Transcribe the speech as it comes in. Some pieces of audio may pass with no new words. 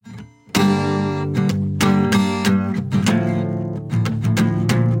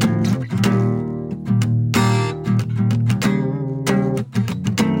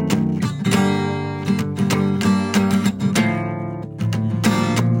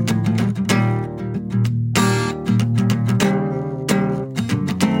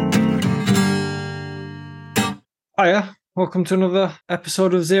Hiya, welcome to another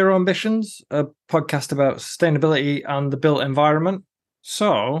episode of Zero Ambitions, a podcast about sustainability and the built environment.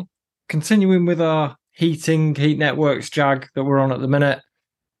 So, continuing with our heat networks jag that we're on at the minute,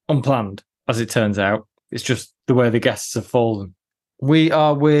 unplanned, as it turns out. It's just the way the guests have fallen. We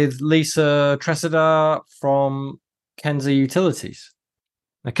are with Lisa Tresedar from Kensa Utilities.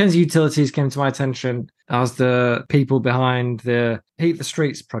 Now, Kensa Utilities came to my attention as the people behind the Heat the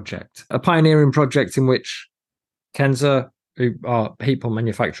Streets project, a pioneering project in which Kensa, who are heat pump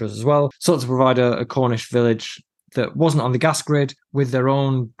manufacturers as well, sought to provide a Cornish village that wasn't on the gas grid with their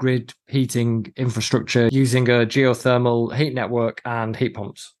own grid heating infrastructure using a geothermal heat network and heat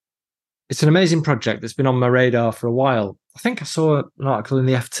pumps. It's an amazing project that's been on my radar for a while. I think I saw an article in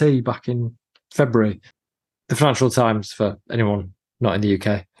the FT back in February, the Financial Times for anyone not in the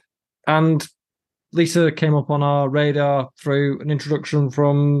UK. And Lisa came up on our radar through an introduction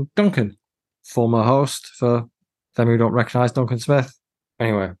from Duncan, former host for them who don't recognise Duncan Smith.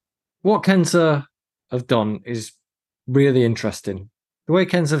 Anyway, what Kensa have done is really interesting. The way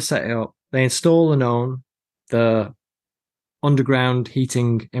Kensa have set it up, they install and own the underground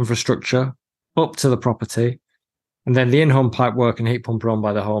heating infrastructure up to the property, and then the in-home pipework and heat pump are owned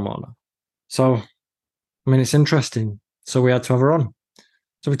by the homeowner. So, I mean, it's interesting. So we had to have her on.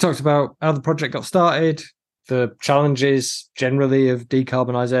 So we talked about how the project got started, the challenges generally of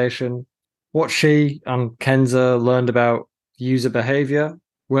decarbonisation, what she and Kensa learned about user behaviour,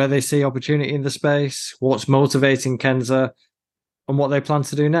 where they see opportunity in the space, what's motivating Kensa, and what they plan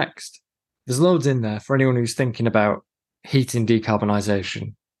to do next. There's loads in there for anyone who's thinking about heating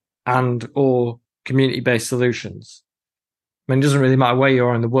decarbonisation and or community-based solutions. I mean, it doesn't really matter where you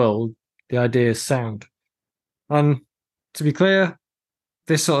are in the world, the idea is sound. And to be clear,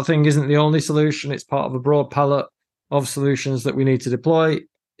 this sort of thing isn't the only solution. It's part of a broad palette of solutions that we need to deploy.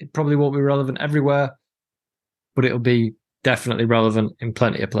 It probably won't be relevant everywhere, but it'll be definitely relevant in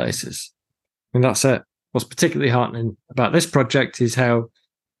plenty of places. And that's it. What's particularly heartening about this project is how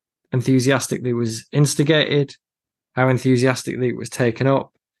enthusiastically it was instigated, how enthusiastically it was taken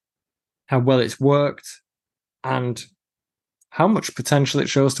up, how well it's worked, and how much potential it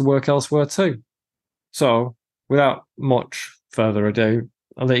shows to work elsewhere too. So, without much further ado,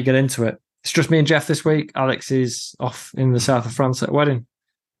 I'll let you get into it. It's just me and Jeff this week. Alex is off in the south of France at a wedding.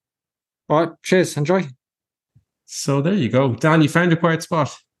 All right, cheers, enjoy. So there you go. Dan, you found a quiet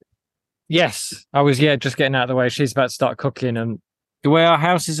spot. Yes, I was, just getting out of the way. She's about to start cooking, and the way our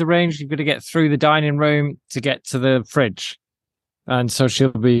house is arranged, you've got to get through the dining room to get to the fridge. And so she'll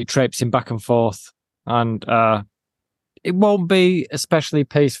be traipsing back and forth, and it won't be especially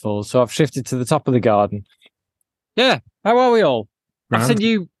peaceful. So I've shifted to the top of the garden. Yeah, how are we all? I've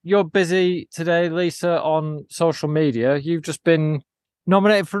seen you're busy today, Lisa, on social media. You've just been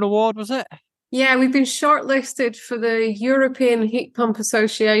nominated for an award, was it? Yeah, we've been shortlisted for the European Heat Pump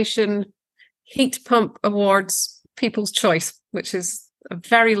Association Heat Pump Awards People's Choice, which is a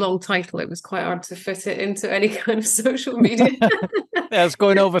very long title. It was quite hard to fit it into any kind of social media. Yeah, it's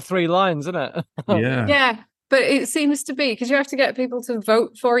going over 3 lines, isn't it? Yeah, but it seems to be, because you have to get people to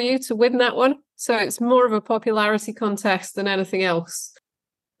vote for you to win that one. So it's more of a popularity contest than anything else.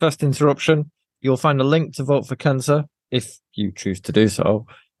 First interruption. You'll find a link to vote for Kensa, if you choose to do so,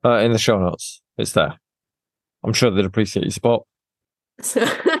 in the show notes. It's there. I'm sure they'd appreciate your support.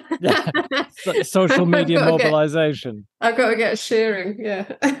 Yeah. Social media mobilisation. I've got to get sharing, yeah.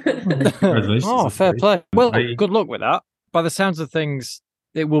 Congratulations. Oh, fair play. Well, good luck with that. By the sounds of things,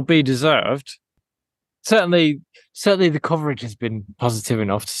 it will be deserved. Certainly the coverage has been positive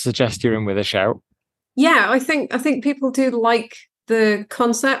enough to suggest you're in with a shout. Yeah, I think people do like the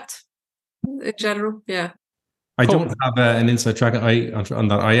concept in general. Yeah. I don't have an inside track on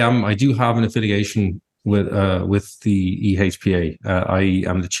that. I do have an affiliation with the EHPA. I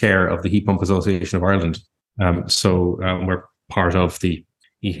am the chair of the Heat Pump Association of Ireland. So we're part of the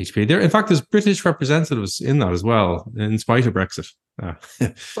EHPA. There, in fact, there's British representatives in that as well, in spite of Brexit. But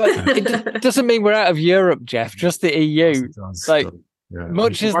it doesn't mean we're out of Europe, Jeff. Just the EU.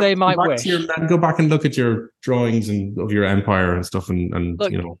 Much as they might wish. Go back and look at your drawings of your empire and stuff, and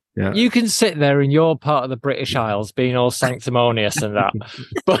look, you can sit there in your part of the British Isles, being all sanctimonious and that,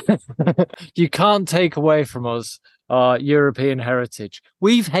 but you can't take away from us our European heritage.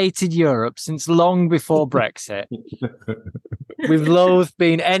 We've hated Europe since long before Brexit. We've loathed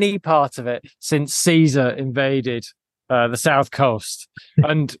being any part of it since Caesar invaded the south coast,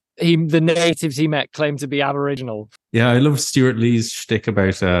 and the natives he met claimed to be Aboriginal. Yeah, I love Stuart Lee's shtick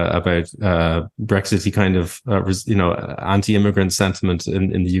about Brexit, kind of anti-immigrant sentiment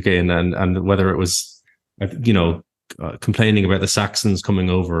in the UK, and whether it was complaining about the Saxons coming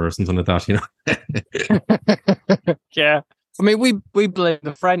over or something like that, you know. Yeah. I mean, we blame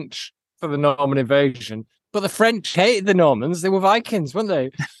the French for the Norman invasion, but the French hated the Normans. They were Vikings, weren't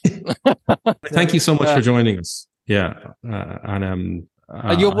they? Thank you so much for joining us. Yeah. And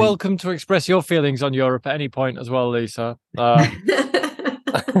you're welcome to express your feelings on Europe at any point as well, Lisa.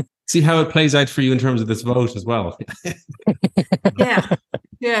 See how it plays out for you in terms of this vote as well. Yeah.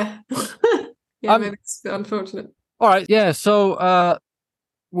 Yeah, maybe it's unfortunate. All right. Yeah. So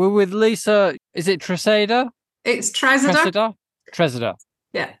we're with Lisa. Is it Tresedar? It's Tresedar. Tresedar.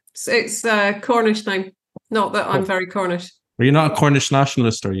 Yeah. It's a Cornish name. Not that I'm very Cornish. Are you not a Cornish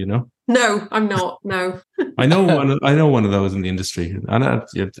nationalist, are you? No, I'm not. No. I know one of those in the industry, and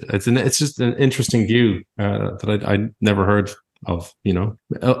it's just an interesting view that I never heard of.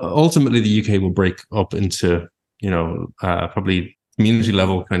 Ultimately, the UK will break up into probably community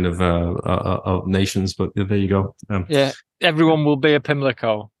level kind of nations, but there you go. Everyone will be a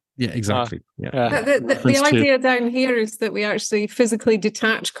Pimlico. Yeah, exactly. The idea down here is that we actually physically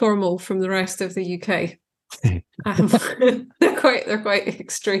detach Cornwall from the rest of the UK. They're quite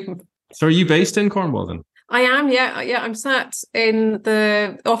extreme. So, are you based in Cornwall then? I am. Yeah. I'm sat in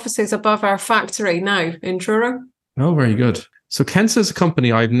the offices above our factory now in Truro. Oh, very good. So, Kensa is a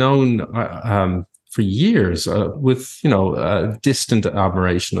company I've known for years with distant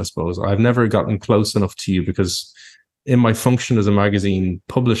admiration, I suppose. I've never gotten close enough to you because in my function as a magazine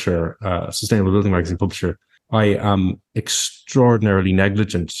publisher, sustainable building magazine publisher, I am extraordinarily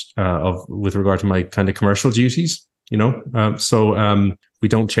negligent with regard to my kind of commercial duties, So we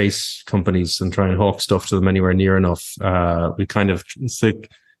don't chase companies and try and hawk stuff to them anywhere near enough. We kind of, it's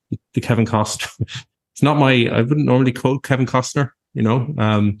like the Kevin Costner. It's not I wouldn't normally quote Kevin Costner,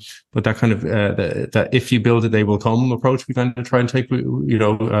 but that kind of that if you build it, they will come approach. We kind of try and take, to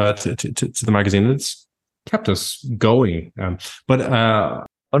the magazine. It's kept us going. But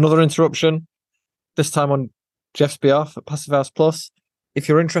another interruption, this time on Jeff's behalf at Passive House Plus. If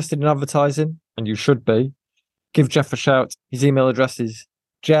you're interested in advertising, and you should be, give Jeff a shout. His email address is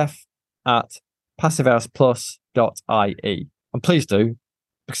jeff@passivehouseplus.ie. And please do,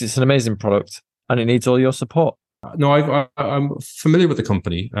 because it's an amazing product and it needs all your support. No, I'm familiar with the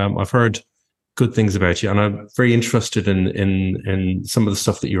company. I've heard good things about you, and I'm very interested in some of the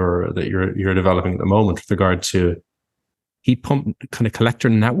stuff that you're developing at the moment with regard to heat pump kind of collector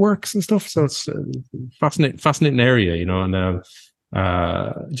networks and stuff. So it's a fascinating area, and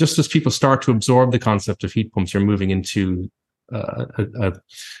just as people start to absorb the concept of heat pumps, you're moving into a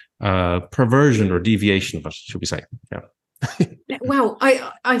perversion or deviation of it, should we say? Yeah. Well,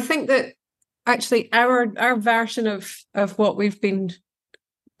 I think that actually our version of what we've been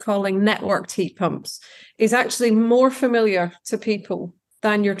calling networked heat pumps is actually more familiar to people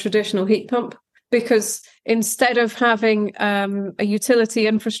than your traditional heat pump, because instead of having a utility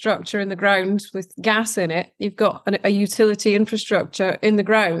infrastructure in the ground with gas in it, you've got a utility infrastructure in the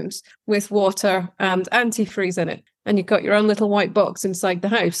ground with water and antifreeze in it. And you've got your own little white box inside the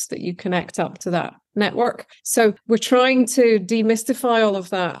house that you connect up to that network. So we're trying to demystify all of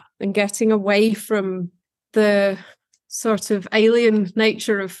that and getting away from the sort of alien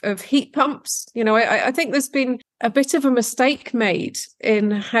nature of heat pumps. I think there's been a bit of a mistake made in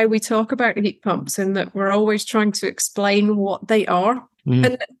how we talk about heat pumps, in that we're always trying to explain what they are.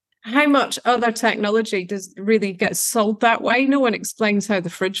 And how much other technology does really get sold that way. No one explains how the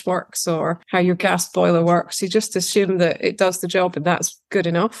fridge works or how your gas boiler works. You just assume that it does the job and that's good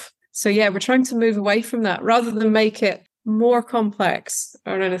enough. So yeah, we're trying to move away from that rather than make it more complex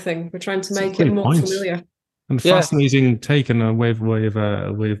or anything. We're trying to make it more familiar. And fascinating take and a way of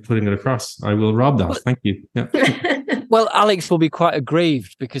putting it across. I will rob that. Thank you. Yeah. Well, Alex will be quite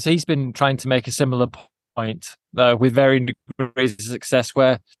aggrieved because he's been trying to make a similar point with varying degrees of success,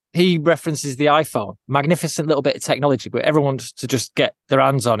 where he references the iPhone, magnificent little bit of technology, but everyone wants to just get their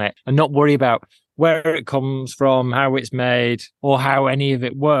hands on it and not worry about where it comes from, how it's made, or how any of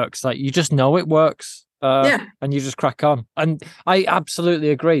it works. Like, you just know it works. And you just crack on. And I absolutely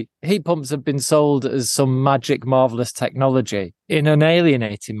agree. Heat pumps have been sold as some magic, marvelous technology in an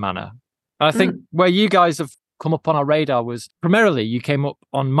alienating manner. I think where you guys have come up on our radar was primarily you came up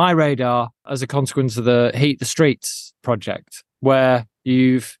on my radar as a consequence of the Heat the Streets project, where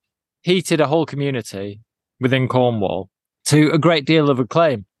you've heated a whole community within Cornwall to a great deal of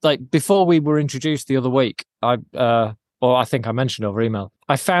acclaim. Like, before we were introduced the other week, I think I mentioned over email,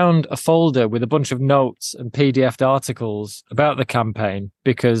 I found a folder with a bunch of notes and PDF'd articles about the campaign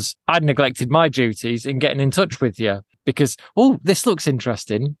because I'd neglected my duties in getting in touch with you because, this looks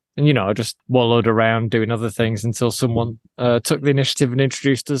interesting. and just wallowed around doing other things until someone took the initiative and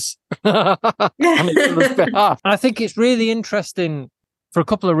introduced us on each other's behalf. And I think it's really interesting for a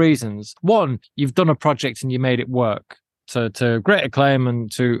couple of reasons. One, you've done a project and you made it work to great acclaim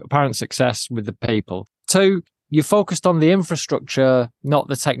and to apparent success with the people. Two, you focused on the infrastructure, not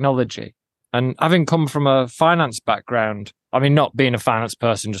the technology. And having come from a finance background, I mean, not being a finance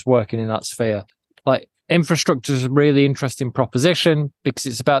person, just working in that sphere, like infrastructure is a really interesting proposition because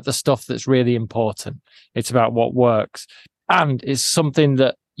it's about the stuff that's really important. It's about what works. And it's something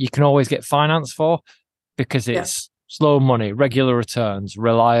that you can always get finance for because it's slow money, regular returns,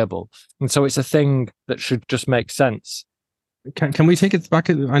 reliable. And so it's a thing that should just make sense. Can we take it back?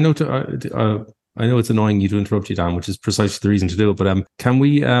 I know it's annoying you to interrupt you, Dan, which is precisely the reason to do it. But can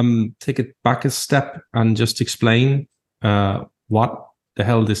we take it back a step and just explain what the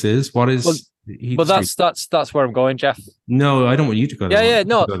hell this is? What is? Well, that's where I'm going, Jeff. No, I don't want you to go there. Yeah,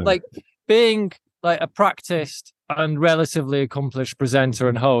 no, like being like a practiced and relatively accomplished presenter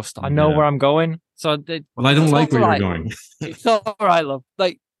and host, I know where I'm going. So, I don't like where you're going. It's all right, love.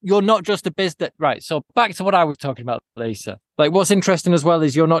 Like, you're not just a business, right? So back to what I was talking about, Lisa. Like, what's interesting as well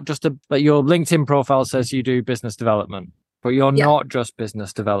is you're not just like your LinkedIn profile says you do business development, but you're not just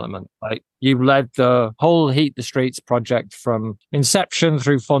business development. Like, you led the whole Heat the Streets project from inception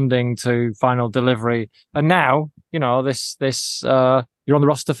through funding to final delivery, and now you're on the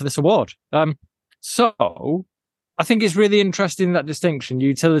roster for this award. So I think it's really interesting, that distinction,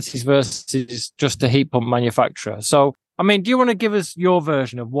 utilities versus just a heat pump manufacturer. So, I mean, do you want to give us your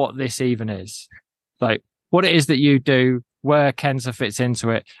version of what this even is? Like, what it is that you do, where Kensa fits into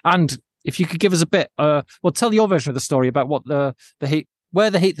it, and if you could give us a bit, tell your version of the story about what where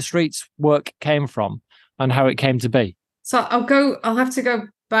the Heat the Streets work came from and how it came to be. So I'll have to go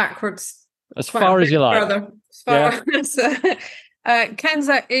backwards. As far as you like.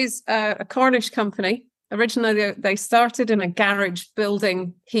 Kensa is a Cornish company. Originally, they started in a garage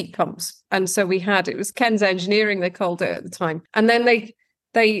building heat pumps. And so it was Kensa Engineering, they called it at the time. And then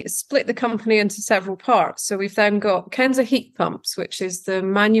they split the company into several parts. So we've then got Kensa Heat Pumps, which is the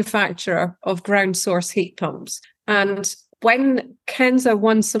manufacturer of ground source heat pumps. And when Kensa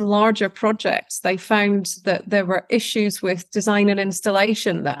won some larger projects, they found that there were issues with design and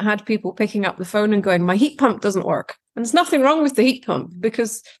installation that had people picking up the phone and going, my heat pump doesn't work. And there's nothing wrong with the heat pump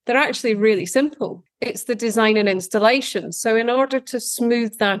because they're actually really simple. It's the design and installation. So in order to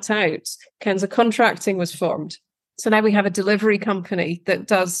smooth that out, Kensa Contracting was formed. So now we have a delivery company that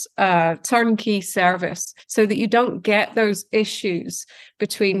does turnkey service so that you don't get those issues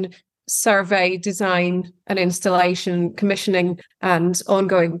between survey, design and installation, commissioning and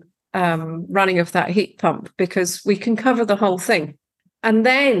ongoing running of that heat pump, because we can cover the whole thing. And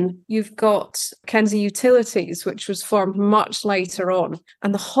then you've got Kensa Utilities, which was formed much later on.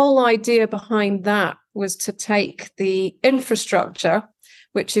 And the whole idea behind that was to take the infrastructure,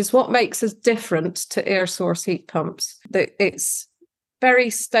 which is what makes us different to air source heat pumps. That it's very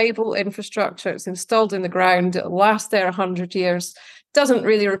stable infrastructure. It's installed in the ground. It'll last there 100 years. Doesn't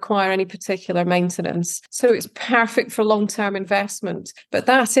really require any particular maintenance. So it's perfect for long-term investment. But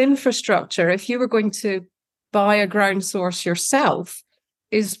that infrastructure, if you were going to buy a ground source yourself,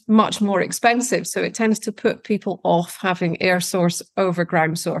 is much more expensive. So it tends to put people off having air source over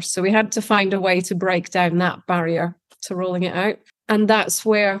ground source. So we had to find a way to break down that barrier to rolling it out. And that's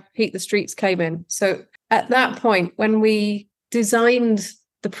where Heat the Streets came in. So at that point, when we designed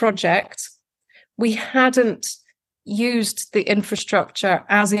the project, we hadn't used the infrastructure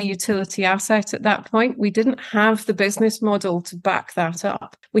as a utility asset at that point. We didn't have the business model to back that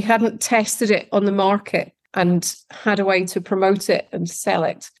up. We hadn't tested it on the market and had a way to promote it and sell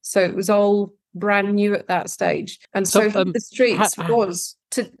it. So it was all brand new at that stage. And so the Streets was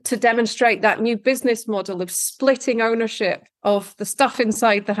to demonstrate that new business model of splitting ownership of the stuff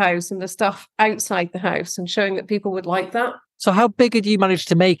inside the house and the stuff outside the house, and showing that people would like that. So how big had you managed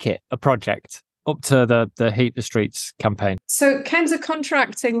to make it, a project, up to the Heat the Streets campaign? So Kensa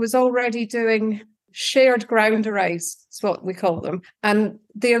Contracting was already doing shared ground arrays, is what we call them. And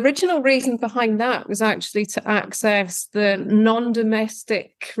the original reason behind that was actually to access the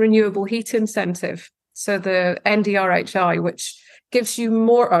non-domestic renewable heat incentive. So the NDRHI, which gives you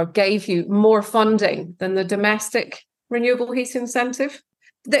more, or gave you more funding than the domestic renewable heat incentive.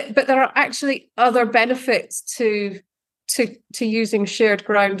 But there are actually other benefits to using shared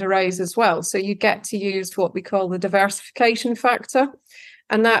ground arrays as well. So you get to use what we call the diversification factor.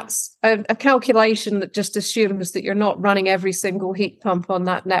 And that's a calculation that just assumes that you're not running every single heat pump on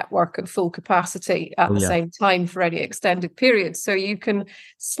that network at full capacity at the same time for any extended period. So you can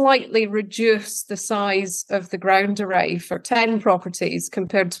slightly reduce the size of the ground array for 10 properties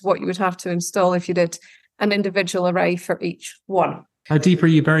compared to what you would have to install if you did an individual array for each one. How deep are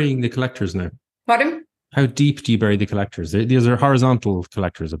you burying the collectors now? Pardon? How deep do you bury the collectors? These are horizontal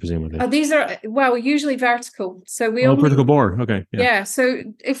collectors, I presume. These are, usually vertical. So we vertical bore. Okay. Yeah. So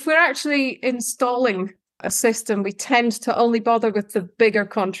if we're actually installing a system, we tend to only bother with the bigger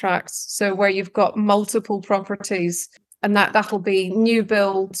contracts. So where you've got multiple properties, and that'll be new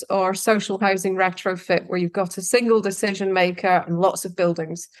builds or social housing retrofit, where you've got a single decision maker and lots of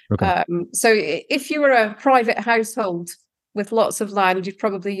buildings. Okay. So if you were a private household with lots of land, you'd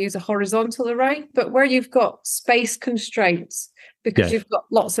probably use a horizontal array. But where you've got space constraints, because you've got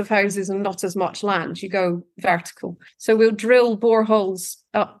lots of houses and not as much land, you go vertical. So we'll drill boreholes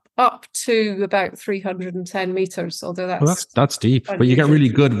up to about 310 meters, although that's deep. But you get really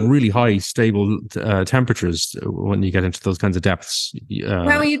good, really high, stable temperatures when you get into those kinds of depths.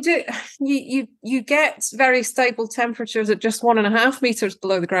 Well, you do. You get very stable temperatures at just 1.5 meters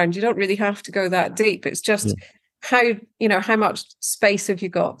below the ground. You don't really have to go that deep. It's just how much space have you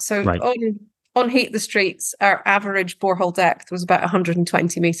got? So on Heat the Streets, our average borehole depth was about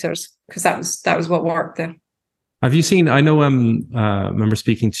 120 meters, because that was what worked there. Have you seen? I know. Remember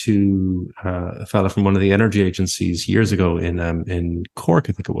speaking to a fella from one of the energy agencies years ago in Cork,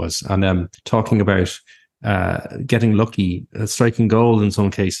 I think it was, and talking about getting lucky, striking gold in some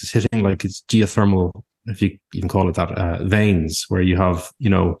cases, hitting like it's geothermal, if you can call it that, veins, where you have,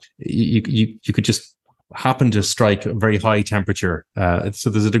 you could just happen to strike a very high temperature. So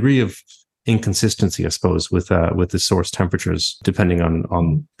there's a degree of inconsistency, I suppose, with the source temperatures depending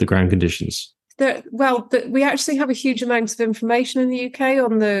on the ground conditions. We actually have a huge amount of information in the UK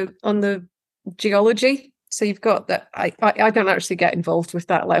on the geology. So you've got that. I don't actually get involved with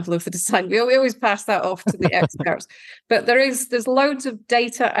that level of the design. We always pass that off to the experts. But there's loads of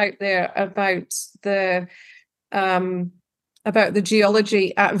data out there about the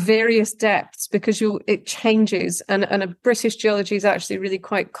geology at various depths, because it changes, and a British geology is actually really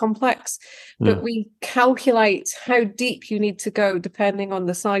quite complex. But we calculate how deep you need to go depending on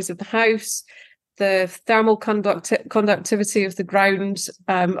the size of the house, the thermal conductivity of the ground,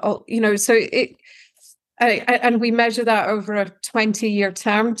 so and we measure that over a 20-year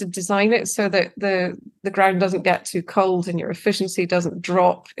term to design it so that the ground doesn't get too cold and your efficiency doesn't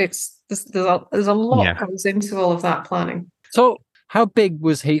drop. There's a lot goes into all of that planning. So how big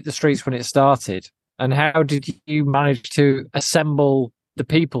was Heat the Streets when it started, and how did you manage to assemble the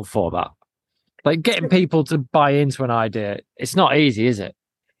people for that? Like, getting people to buy into an idea, it's not easy, is it?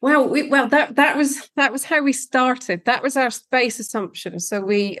 Well, that was how we started. That was our space assumption. So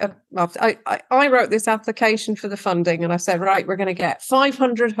I wrote this application for the funding, and I said, right, we're going to get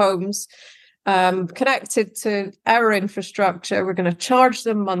 500 homes connected to our infrastructure. We're going to charge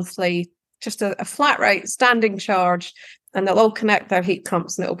them monthly, just a flat rate, standing charge, and they'll all connect their heat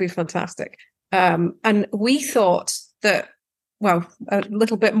pumps, and it'll be fantastic. And we thought that, a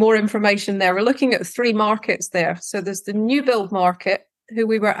little bit more information there. We're looking at 3 markets there. So there's the new build market, who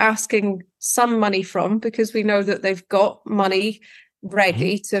we were asking some money from, because we know that they've got money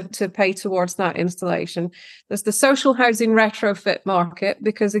ready to pay towards that installation. There's the social housing retrofit market,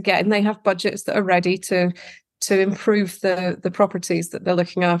 because again, they have budgets that are ready to improve the properties that they're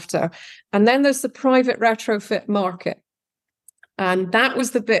looking after. And then there's the private retrofit market. And that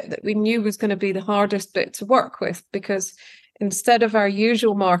was the bit that we knew was going to be the hardest bit to work with, because instead of our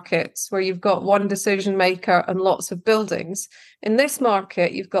usual markets where you've got one decision maker and lots of buildings, in this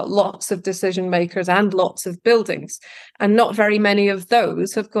market, you've got lots of decision makers and lots of buildings. And not very many of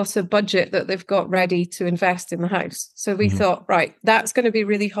those have got a budget that they've got ready to invest in the house. So we thought, right, that's going to be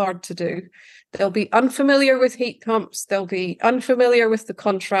really hard to do. They'll be unfamiliar with heat pumps. They'll be unfamiliar with the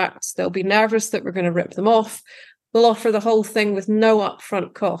contracts. They'll be nervous that we're going to rip them off. We'll offer the whole thing with no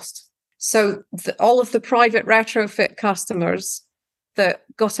upfront cost. So all of the private retrofit customers that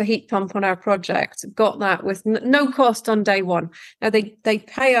got a heat pump on our project got that with no cost on day one. Now they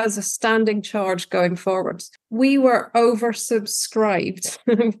pay us a standing charge going forwards. We were oversubscribed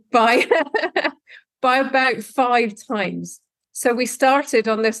by about 5 times. So we started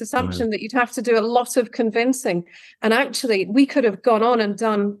on this assumption that you'd have to do a lot of convincing. And actually, we could have gone on and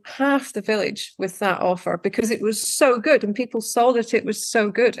done half the village with that offer, because it was so good and people saw that it was so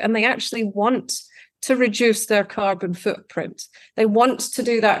good. And they actually want to reduce their carbon footprint. They want to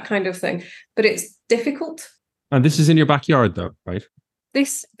do that kind of thing, but it's difficult. And this is in your backyard, though, right?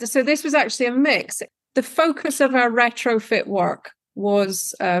 So this was actually a mix. The focus of our retrofit work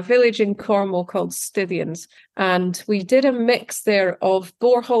was a village in Cornwall called Stithians. And we did a mix there of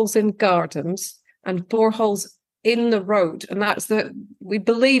boreholes in gardens and boreholes in the road. And we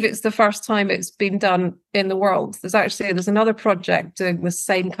believe it's the first time it's been done in the world. There's another project doing the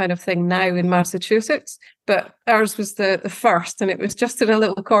same kind of thing now in Massachusetts, but ours was the first, and it was just in a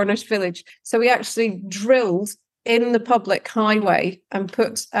little Cornish village. So we actually drilled in the public highway and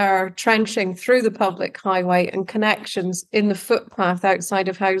put our trenching through the public highway and connections in the footpath outside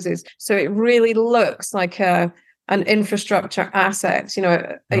of houses. So it really looks like an infrastructure asset,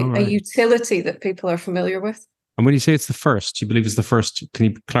 a utility that people are familiar with. And when you say it's the first, you believe it's the first, can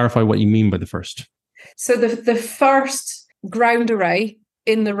you clarify what you mean by the first? So the first ground array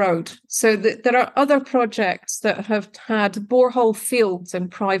in the road. So there are other projects that have had borehole fields in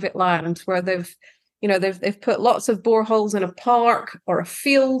private land where they've put lots of boreholes in a park or a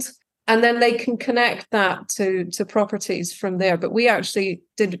field, and then they can connect that to properties from there. But we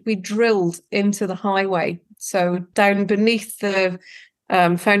drilled into the highway. So down beneath the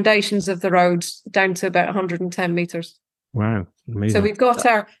foundations of the road down to about 110 meters. Wow, amazing. So we've got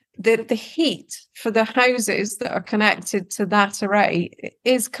the heat for the houses that are connected to that array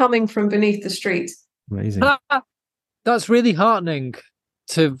is coming from beneath the street. Amazing. That's really heartening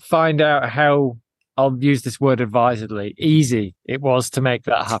to find out how, I'll use this word advisedly, easy it was to make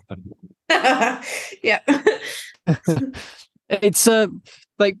that happen. Yeah. It's so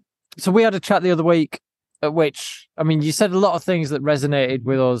we had a chat the other week at which, I mean, you said a lot of things that resonated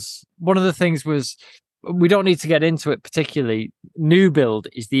with us. One of the things was, we don't need to get into it particularly. New build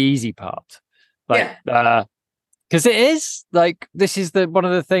is the easy part. Because it is this is one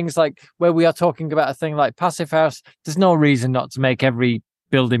of the things where we are talking about a thing like passive house. There's no reason not to make every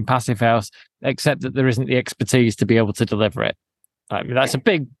building passive house, except that there isn't the expertise to be able to deliver it. I mean, that's a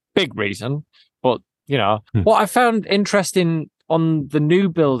big reason. But, what I found interesting on the new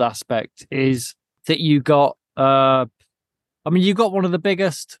build aspect is that you got, you got one of the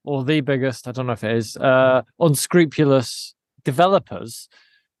biggest, or the biggest, I don't know if it is, unscrupulous developers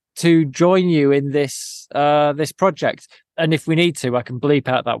to join you in this project. And if we need to, I can bleep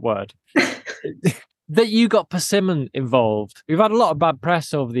out that word. That you got Persimmon involved. We've had a lot of bad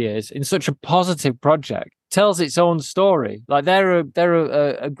press over the years in such a positive project. Tells its own story. They're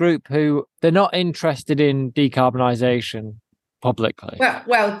a group who they're not interested in decarbonisation publicly. I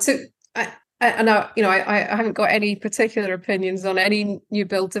haven't got any particular opinions on any new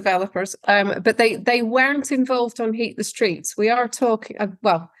build developers, but they weren't involved on Heat the Streets. We are talking.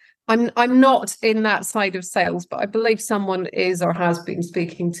 I'm not in that side of sales, but I believe someone is or has been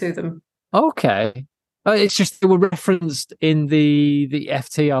speaking to them. Okay. It's just they were referenced in the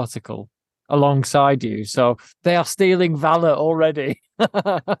FT article alongside you, so they are stealing valor already.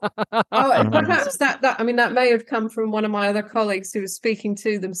 Perhaps that may have come from one of my other colleagues who was speaking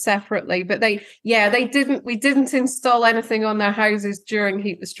to them separately. But we didn't install anything on their houses during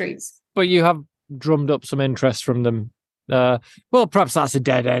Heat the Streets. But you have drummed up some interest from them. Well, perhaps that's a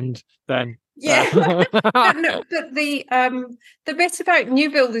dead end then. Yeah, no, but the bit about new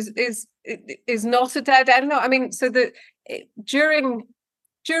build is not a dead end. No, I mean, so during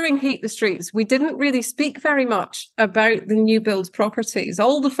Heat the Streets, we didn't really speak very much about the new build properties.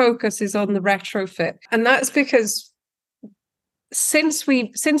 All the focus is on the retrofit, and that's because since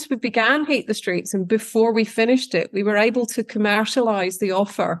we began Heat the Streets and before we finished it, we were able to commercialize the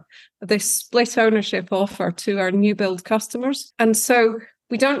offer, the split ownership offer to our new build customers, and so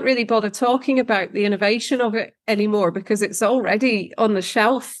we don't really bother talking about the innovation of it anymore because it's already on the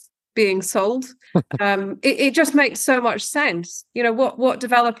shelf being sold. It just makes so much sense. What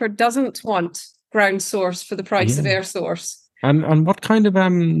developer doesn't want ground source for the price of air source? And what kind of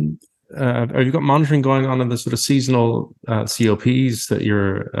have you got monitoring going on in the sort of seasonal COPs that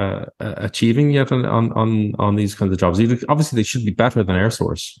you're achieving yet on these kinds of jobs? Obviously, they should be better than air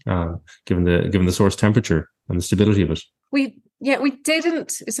source, given the source temperature and the stability of it. We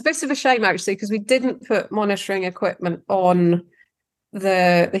didn't. It's a bit of a shame actually because we didn't put monitoring equipment on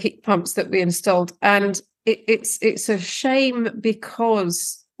the heat pumps that we installed, and it's a shame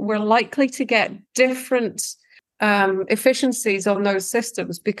because we're likely to get different efficiencies on those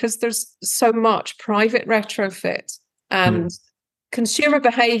systems because there's so much private retrofit and consumer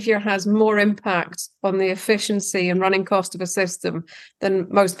behavior has more impact on the efficiency and running cost of a system than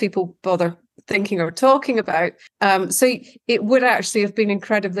most people bother thinking or talking about. So it would actually have been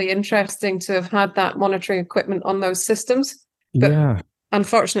incredibly interesting to have had that monitoring equipment on those systems. But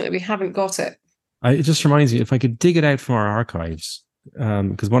unfortunately, we haven't got it. It just reminds me, if I could dig it out from our archives,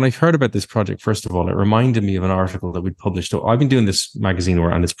 because when I heard about this project, first of all, it reminded me of an article that we'd published. I've been doing this magazine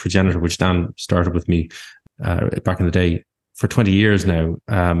and its progenitor, which Dan started with me back in the day, for 20 years now.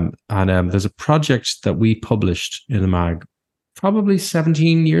 And there's a project that we published in the mag probably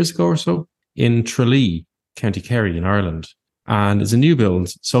 17 years ago or so in Tralee, County Kerry in Ireland. And it's a new build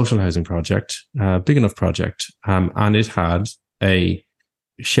social housing project, big enough project. And it had a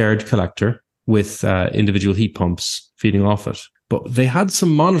shared collector with individual heat pumps feeding off it. But they had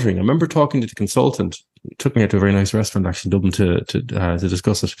some monitoring. I remember talking to the consultant. It took me out to a very nice restaurant actually in Dublin to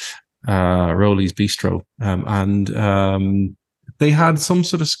discuss it, Rowley's Bistro. And they had some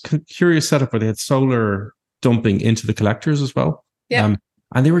sort of curious setup where they had solar dumping into the collectors as well. Yeah.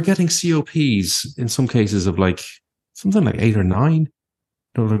 And they were getting COPs in some cases of like something like 8 or 9.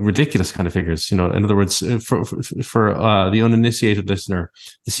 Like ridiculous kind of figures, in other words, for the uninitiated listener,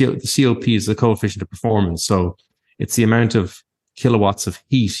 the COP is the coefficient of performance. So it's the amount of kilowatts of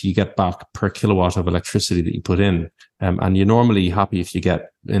heat you get back per kilowatt of electricity that you put in. And you're normally happy if you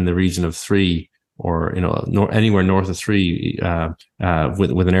get in the region of 3 or, anywhere north of 3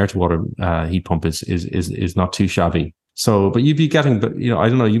 with an air to water heat pump is not too shabby. So, but you'd be getting, but I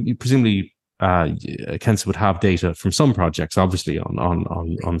don't know, you presumably Kensa would have data from some projects, obviously, on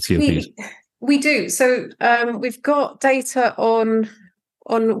COPs. We do. So we've got data on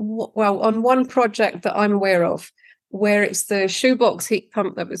one project that I'm aware of, where it's the shoebox heat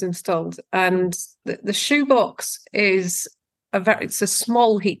pump that was installed, and the shoebox is it's a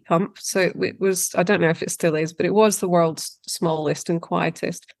small heat pump. So it was, I don't know if it still is, but it was the world's smallest and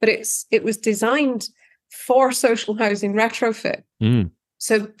quietest. But it was designed for social housing retrofit.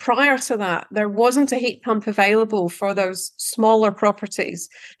 So prior to that, there wasn't a heat pump available for those smaller properties,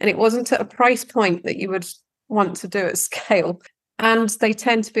 and it wasn't at a price point that you would want to do at scale. And they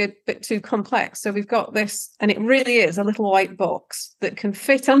tend to be a bit too complex. So we've got this, and it really is a little white box that can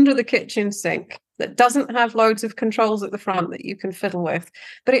fit under the kitchen sink, that doesn't have loads of controls at the front that you can fiddle with.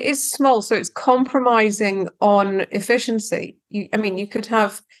 But it is small, so it's compromising on efficiency. You could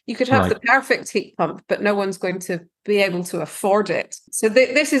have right. The perfect heat pump, but no one's going to be able to afford it. So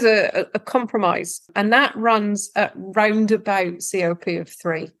this is a compromise, and that runs at round about COP of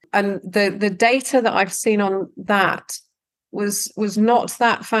 3. And the data that I've seen on that was not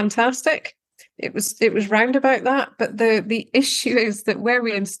that fantastic. It was round about that, but the issue is that where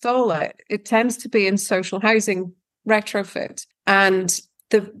we install it tends to be in social housing retrofit, and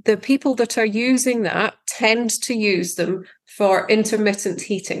the people that are using that tend to use them for intermittent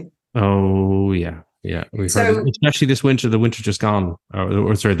heating. Oh yeah. We've heard it, especially this winter. The winter just gone,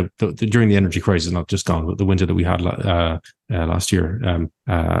 or sorry, during the energy crisis, not just gone, but the winter that we had last year.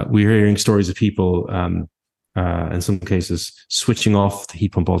 We're hearing stories of people, in some cases, switching off the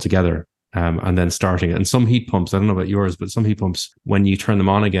heat pump altogether. And then starting it. And some heat pumps, I don't know about yours, but some heat pumps, when you turn them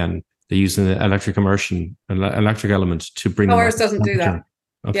on again, they use an electric element to bring them. Ours doesn't do that.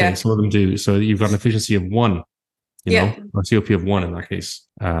 Okay, yeah. Some of them do. So you've got an efficiency of 1, or COP of 1 in that case.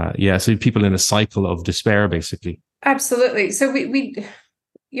 So people in a cycle of despair, basically. Absolutely. So we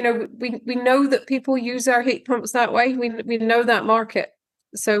know that people use our heat pumps that way. We know that market.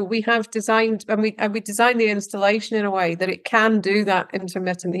 So we have designed, and we designed the installation in a way that it can do that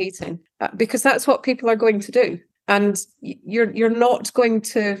intermittent heating, because that's what people are going to do. And you're not going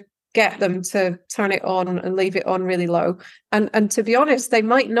to get them to turn it on and leave it on really low. And to be honest, they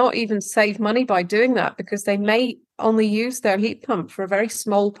might not even save money by doing that, because they may only use their heat pump for a very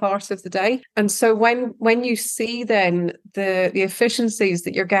small part of the day. And so when you see then the efficiencies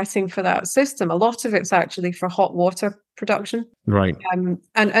that you're getting for that system, a lot of it's actually for hot water production. Right.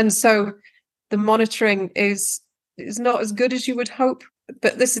 And so the monitoring is not as good as you would hope.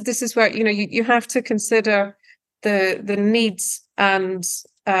 But this is where you have to consider the needs and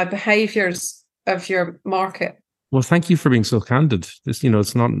behaviors of your market. Well, thank you for being so candid. This,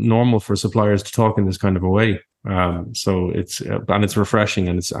 it's not normal for suppliers to talk in this kind of a way. So it's refreshing,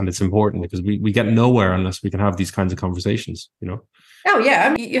 and it's important, because we get nowhere unless we can have these kinds of conversations. Oh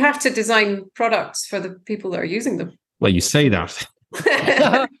yeah, you have to design products for the people that are using them. Well, you say that.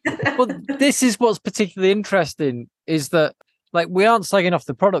 Well, this is what's particularly interesting, is that we aren't slagging off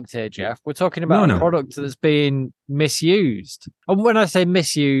the product here, Jeff. We're talking about a product that's being misused. And when I say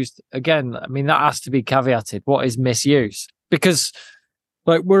misused, again, I mean, that has to be caveated. What is misuse? Because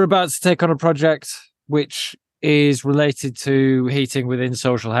we're about to take on a project which is related to heating within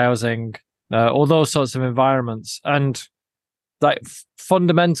social housing, all those sorts of environments. And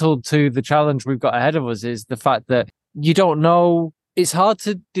fundamental to the challenge we've got ahead of us is the fact that you don't know. It's hard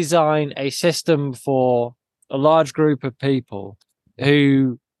to design a system for a large group of people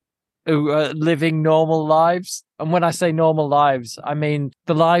who are living normal lives. And when I say normal lives, I mean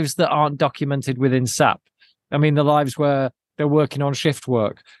the lives that aren't documented within SAP. I mean the lives where they're working on shift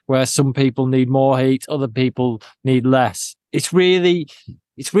work, where some people need more heat, other people need less. it's really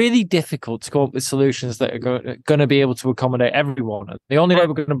difficult to come up with solutions that are going to be able to accommodate everyone. The only way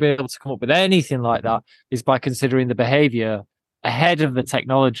we're going to be able to come up with anything like that is by considering the behavior ahead of the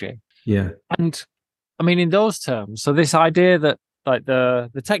technology. Yeah. And I mean, in those terms, so this idea that like the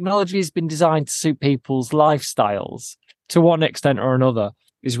technology has been designed to suit people's lifestyles to one extent or another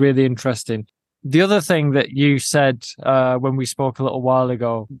is really interesting. The other thing that you said when we spoke a little while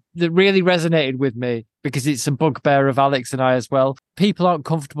ago that really resonated with me, because it's a bugbear of Alex and I as well, people aren't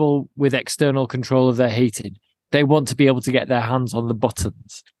comfortable with external control of their heating. They want to be able to get their hands on the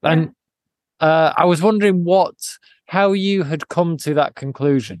buttons. Yeah. And I was wondering how you had come to that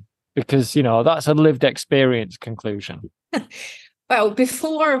conclusion, because, that's a lived experience conclusion. Well,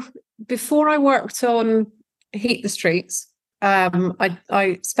 before I worked on Heat the Streets,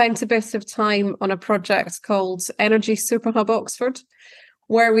 I spent a bit of time on a project called Energy Superhub Oxford,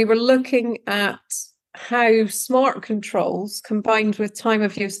 where we were looking at how smart controls combined with time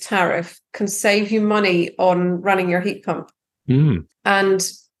of use tariff can save you money on running your heat pump.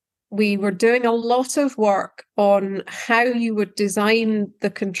 And we were doing a lot of work on how you would design the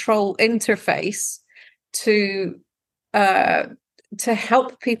control interface to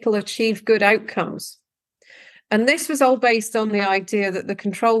help people achieve good outcomes. And this was all based on the idea that the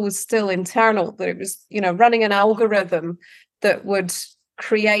control was still internal, that it was, running an algorithm that would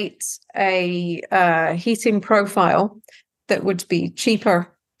create a heating profile that would be cheaper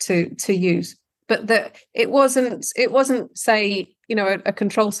to use, but that it wasn't say, a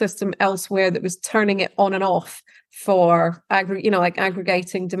control system elsewhere that was turning it on and off for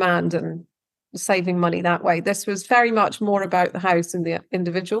aggregating demand and saving money that way. This was very much more about the house and the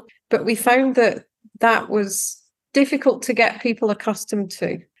individual. But we found that was difficult to get people accustomed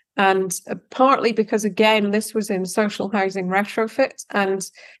to. And partly because, again, this was in social housing retrofit, and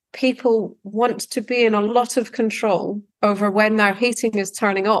people want to be in a lot of control over when their heating is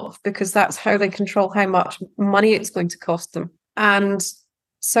turning off, because that's how they control how much money it's going to cost them. And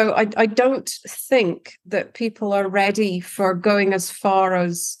so I don't think that people are ready for going as far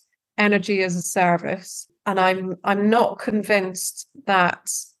as energy as a service. And I'm not convinced that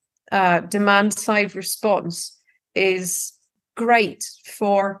demand side response is great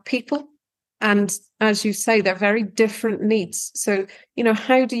for people. And as you say, they're very different needs. So,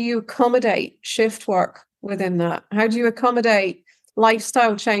 how do you accommodate shift work within that? How do you accommodate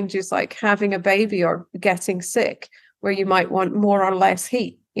lifestyle changes like having a baby or getting sick, where you might want more or less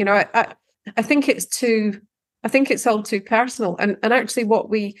heat? I think it's all too personal. And actually what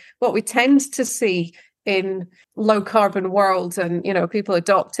we tend to see in low carbon worlds and, people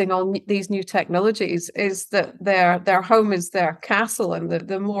adopting all these new technologies is that their home is their castle, and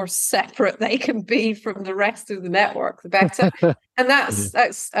the more separate they can be from the rest of the network, the better. And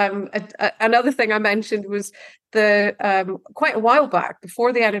that's another thing I mentioned was quite a while back,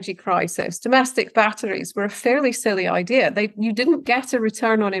 before the energy crisis, domestic batteries were a fairly silly idea. You didn't get a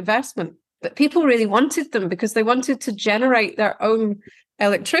return on investment, but people really wanted them because they wanted to generate their own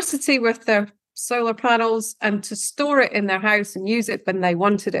electricity with their solar panels and to store it in their house and use it when they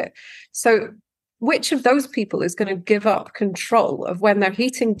wanted it. So which of those people is going to give up control of when their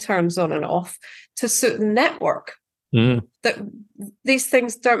heating turns on and off to suit the network? That these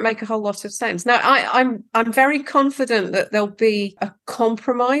things don't make a whole lot of sense. Now, I'm very confident that there'll be a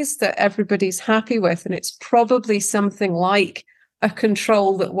compromise that everybody's happy with, and it's probably something like a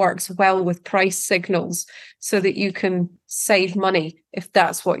control that works well with price signals so that you can save money if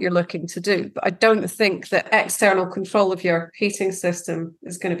that's what you're looking to do. But I don't think that external control of your heating system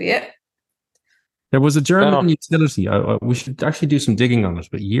is going to be it. There was a German utility. We should actually do some digging on it.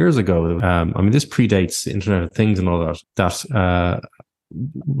 But years ago, this predates the Internet of Things and all that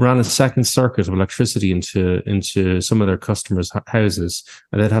ran a second circuit of electricity into some of their customers' houses,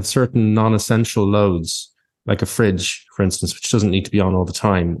 and they'd have certain non-essential loads, like a fridge, for instance, which doesn't need to be on all the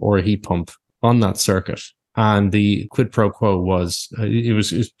time, or a heat pump on that circuit. And the quid pro quo was it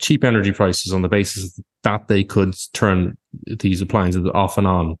was cheap energy prices on the basis that they could turn these appliances off and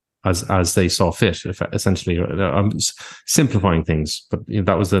on as they saw fit. Essentially, I'm simplifying things, but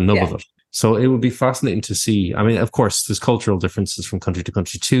that was the nub of it. So it would be fascinating to see. I mean, of course, there's cultural differences from country to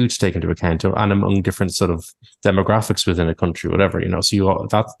country too, to take into account, and among different sort of demographics within a country, whatever, So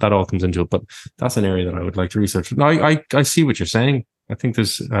that all comes into it. But that's an area that I would like to research. Now, I see what you're saying. I think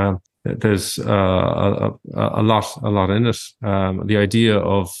there's a lot in it. The idea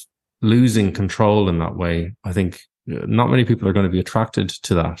of losing control in that way, I think not many people are going to be attracted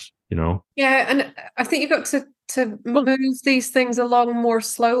to that. Yeah, and I think you've got to move these things along more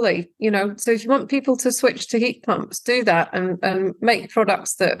slowly, So if you want people to switch to heat pumps, do that and make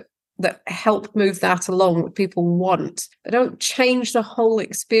products that that help move that along, what people want. They don't change the whole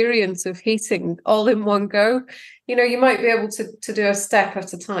experience of heating all in one go. You might be able to do a step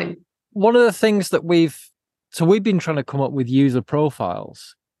at a time. One of the things that we've been trying to come up with user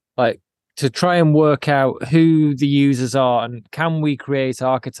profiles, like to try and work out who the users are and can we create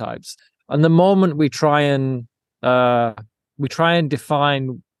archetypes. And the moment we try and define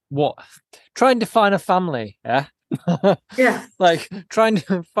a family, yeah. Yeah. Like trying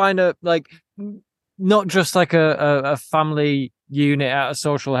to find not just like a family unit out of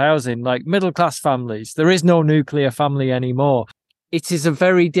social housing, like middle class families. There is no nuclear family anymore. It is a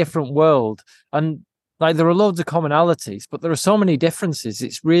very different world. And like there are loads of commonalities, but there are so many differences.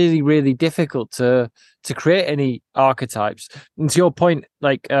 It's really, really difficult to create any archetypes. And to your point,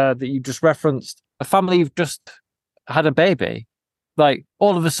 like that you just referenced, a family who've just had a baby, like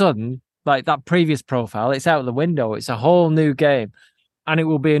all of a sudden, like that previous profile, it's out the window. It's a whole new game. And it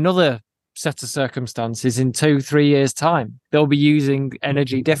will be another set of circumstances in 2-3 years' time. They'll be using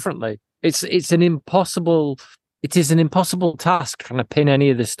energy differently. It is an impossible task trying to pin any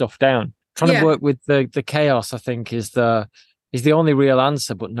of this stuff down. Trying to work with the chaos, I think, is the only real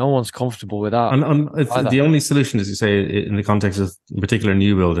answer, but no one's comfortable with that. And the only solution, as you say, in the context of in particular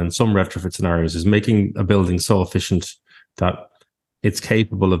new build and some retrofit scenarios, is making a building so efficient that it's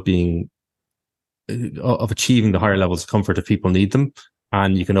capable of achieving the higher levels of comfort if people need them.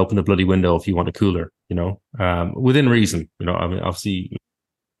 And you can open a bloody window if you want a cooler, within reason. I mean, obviously.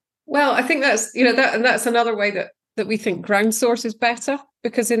 Well, I think that's that's another way that we think ground source is better,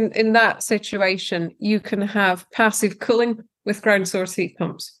 because in that situation you can have passive cooling with ground source heat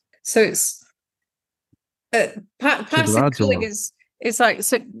pumps. So it's passive cooling is like,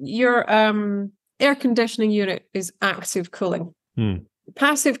 so your air conditioning unit is active cooling.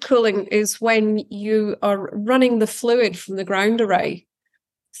 Passive cooling is when you are running the fluid from the ground array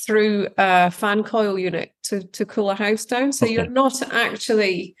through a fan coil unit to cool a house down. So you're not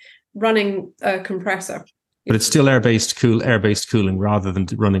actually running a compressor. But it's still air-based cooling rather than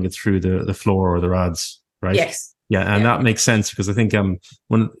running it through the floor or the rads, right? Yes. Yeah, and that makes sense, because I think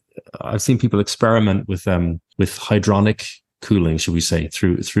when I've seen people experiment with hydronic cooling, should we say,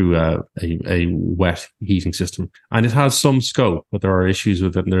 through a wet heating system, and it has some scope, but there are issues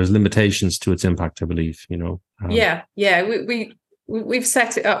with it, and there's limitations to its impact, I believe. We've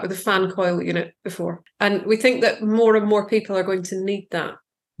set it up with a fan coil unit before, and we think that more and more people are going to need that.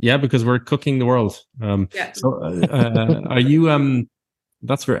 Yeah, because we're cooking the world. So are you?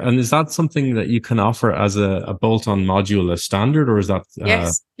 That's right. And is that something that you can offer as a bolt-on module as standard, or is that?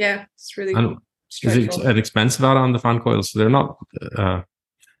 Yes. Yeah, it's really. Is it an expensive add-on, the fan coils? So they're not. I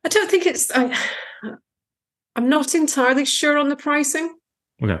don't think it's. I'm not entirely sure on the pricing.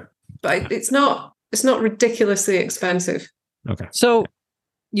 Okay. But it's not ridiculously expensive. Okay. So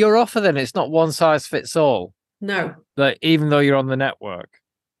your offer then, it's not one size fits all. No. Like, even though you're on the network.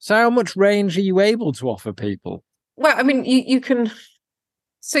 So how much range are you able to offer people? Well, I mean, you can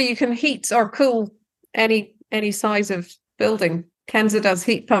heat or cool any size of building. Kensa does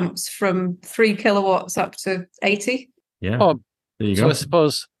heat pumps from 3 kilowatts up to 80. Yeah. Oh, there you go. So I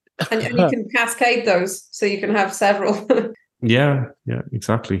suppose. And you can cascade those, so you can have several. Yeah,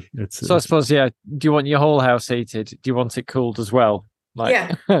 exactly. I suppose, do you want your whole house heated? Do you want it cooled as well?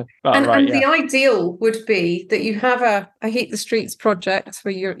 And the ideal would be that you have a heat the streets project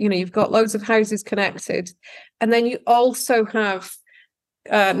where you've got loads of houses connected, and then you also have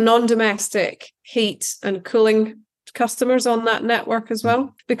non-domestic heat and cooling customers on that network as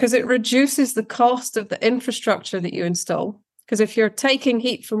well, because it reduces the cost of the infrastructure that you install. Because if you're taking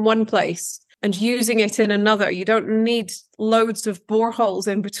heat from one place and using it in another, you don't need loads of boreholes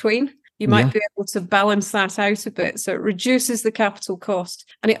in between. You might be able to balance that out a bit. So it reduces the capital cost.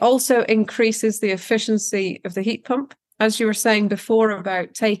 And it also increases the efficiency of the heat pump. As you were saying before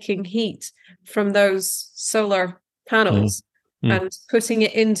about taking heat from those solar panels and putting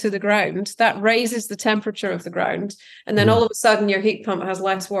it into the ground, that raises the temperature of the ground. And then all of a sudden your heat pump has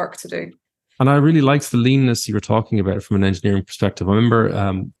less work to do. And I really liked the leanness you were talking about from an engineering perspective. I remember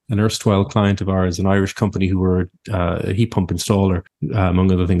an erstwhile client of ours, an Irish company who were a heat pump installer,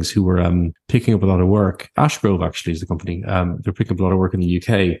 among other things, who were picking up a lot of work. Ashgrove, actually, is the company. They're picking up a lot of work in the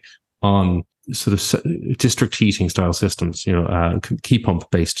UK on sort of district heating style systems, heat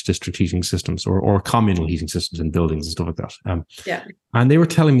pump based district heating systems or communal heating systems in buildings and stuff like that. And they were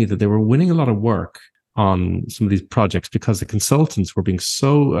telling me that they were winning a lot of work on some of these projects because the consultants were being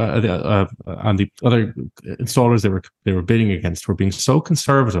so and the other installers they were bidding against were being so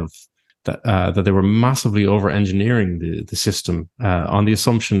conservative that they were massively over engineering the system on the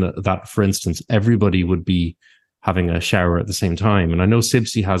assumption that, for instance, everybody would be having a shower at the same time. And I know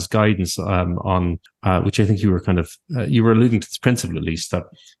CIBSE has guidance on which I think you were you were alluding to this principle, at least, that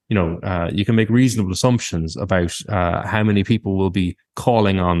you can make reasonable assumptions about how many people will be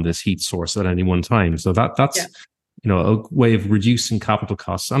calling on this heat source at any one time. So that's a way of reducing capital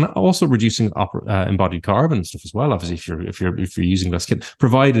costs and also reducing embodied carbon and stuff as well. Obviously, if you're using less kit,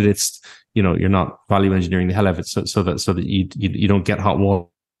 provided it's you're not value engineering the hell out of it, so that you don't get hot water.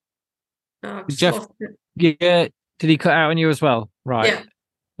 Jeff, did he cut out on you as well? Right. Yeah.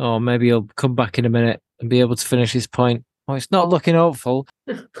 Oh, maybe he'll come back in a minute and be able to finish his point. Oh, it's not looking hopeful.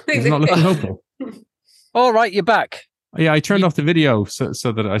 It's not looking hopeful. All right, you're back. Yeah, I turned off the video so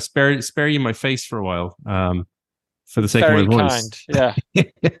that I spare you my face for a while. For the sake of my voice. Very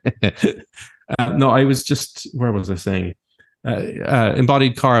kind, yeah. No, I was just, where was I saying?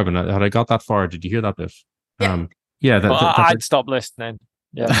 Embodied carbon. Had I got that far? Did you hear that bit? Yeah. I'd stop listening.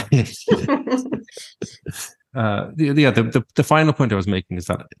 Yeah. The final point I was making is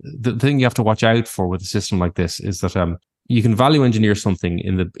that the thing you have to watch out for with a system like this is that you can value engineer something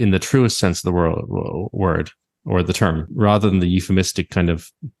in the truest sense of the word or the term, rather than the euphemistic kind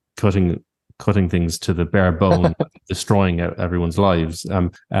of cutting things to the bare bone, destroying everyone's lives.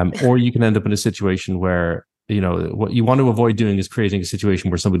 Or you can end up in a situation where, what you want to avoid doing is creating a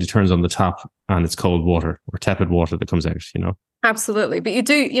situation where somebody turns on the tap and it's cold water or tepid water that comes out, Absolutely. But you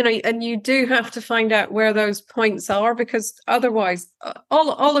do, and you do have to find out where those points are, because otherwise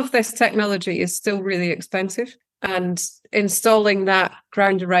all of this technology is still really expensive. And installing that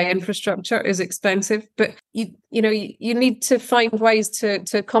ground array infrastructure is expensive, but you need to find ways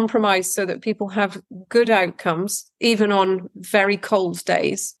to compromise so that people have good outcomes, even on very cold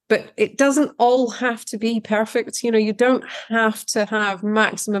days. But it doesn't all have to be perfect. You don't have to have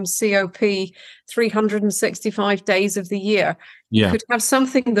maximum COP 365 days of the year. Yeah. You could have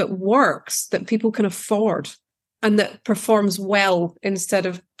something that works, that people can afford, and that performs well instead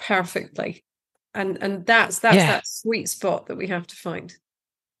of perfectly. And that's that sweet spot that we have to find.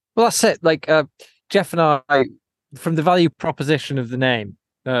 Well, that's it. Like Jeff and I, from the value proposition of the name,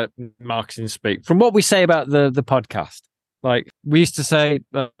 marketing speak, from what we say about the podcast, like we used to say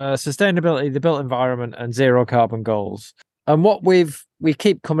sustainability, the built environment, and zero carbon goals. And what we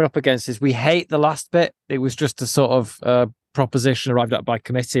keep coming up against is we hate the last bit. It was just a sort of proposition arrived at by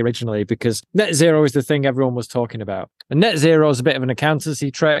committee originally, because net zero is the thing everyone was talking about. And net zero is a bit of an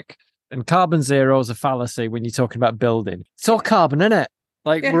accountancy trick. And carbon zero is a fallacy when you're talking about building. It's all carbon, isn't it?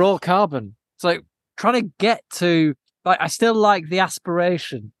 Like, we're all carbon. It's like trying to get to, I still like the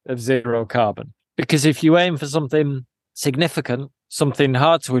aspiration of zero carbon, because if you aim for something significant, something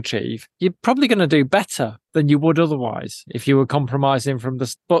hard to achieve, you're probably going to do better than you would otherwise if you were compromising from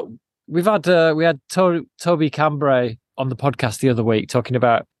the. But we had Toby Cambray on the podcast the other week talking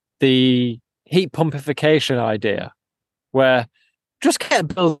about the heat pumpification idea, where just get a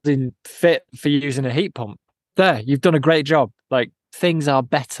building fit for using a heat pump. There, you've done a great job. Like, things are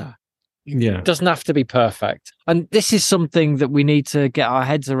better. Yeah. It doesn't have to be perfect. And this is something that we need to get our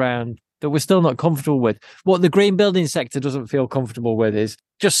heads around, that we're still not comfortable with. What the green building sector doesn't feel comfortable with is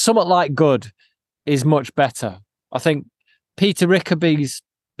just somewhat like good is much better. I think Peter Rickaby's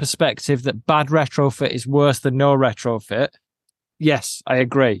perspective that bad retrofit is worse than no retrofit. Yes, I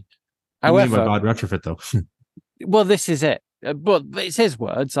agree. However, what do you mean by bad retrofit, though? Well, this is it. But it's his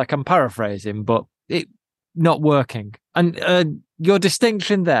words, like I'm paraphrasing, but it not working. And your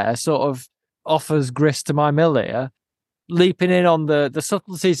distinction there sort of offers grist to my mill here, leaping in on the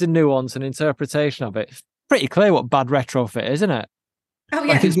subtleties and nuance and interpretation of it. It's pretty clear what bad retrofit is, isn't it? Oh,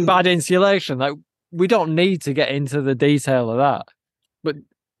 yeah. Like, it's bad insulation. Like, we don't need to get into the detail of that. But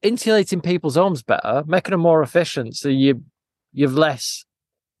insulating people's homes better, making them more efficient so you've less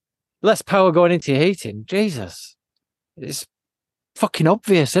power going into your heating. Jesus. It's fucking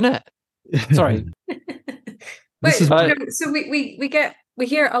obvious, isn't it? Sorry. So we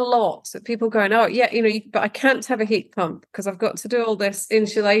hear a lot of people going, oh yeah, but I can't have a heat pump because I've got to do all this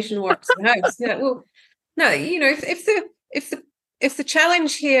insulation work to the house. Yeah, well, no, if the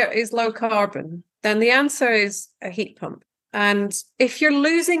challenge here is low carbon, then the answer is a heat pump. And if you're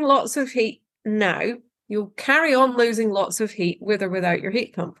losing lots of heat now, you'll carry on losing lots of heat with or without your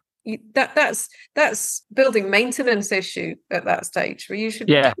heat pump. That's building maintenance issue at that stage, where you should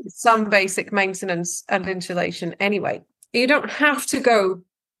do some basic maintenance and insulation anyway. You don't have to go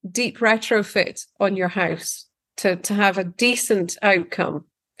deep retrofit on your house to have a decent outcome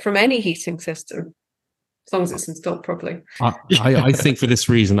from any heating system. as long as it's installed properly. I think for this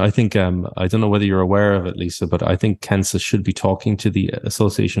reason, I think I don't know whether you're aware of it, Lisa, but I think Kensa should be talking to the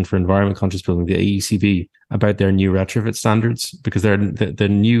Association for Environment Conscious Building, the AECB, about their new retrofit standards, because the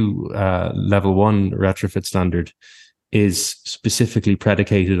new level 1 retrofit standard is specifically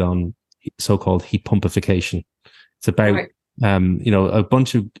predicated on so-called heat pumpification. It's about Right. a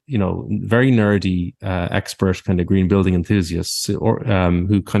bunch of very nerdy expert kind of green building enthusiasts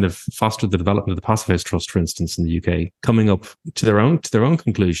who kind of fostered the development of the Passive House Trust, for instance, in the UK, coming up to their own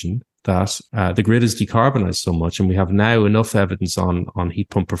conclusion that the grid is decarbonized so much, and we have now enough evidence on heat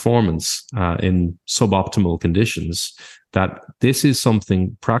pump performance in suboptimal conditions, that this is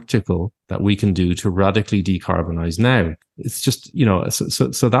something practical that we can do to radically decarbonize now. It's just,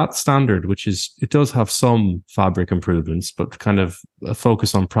 so that standard, which is, it does have some fabric improvements, but kind of a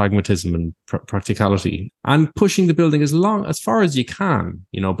focus on pragmatism and practicality and pushing the building as far as you can,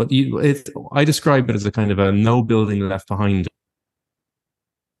 but I describe it as a kind of a no building left behind.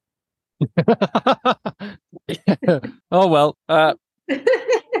 Oh, well,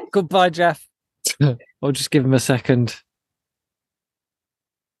 goodbye, Jeff. I'll just give him a second.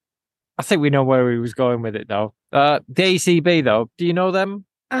 I think we know where he was going with it, though. The ACB, though, do you know them?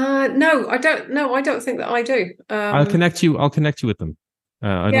 No, I don't. No, I don't think that I do. I'll connect you with them.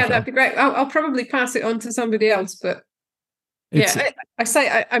 That'd be great. I'll probably pass it on to somebody else, but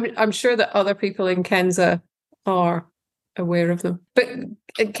I'm sure that other people in Kensa are aware of them. But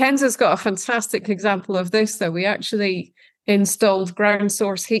Kensa's got a fantastic example of this, though. We actually installed ground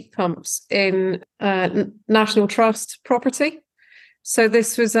source heat pumps in National Trust property. So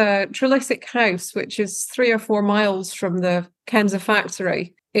this was a Trelisic house, which is 3 or 4 miles from the Kensa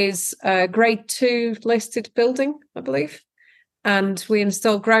factory, is a grade 2 listed building, I believe. And we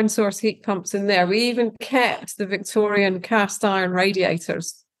installed ground source heat pumps in there. We even kept the Victorian cast iron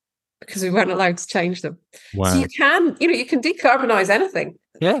radiators because we weren't allowed to change them. Wow. So you can decarbonize anything.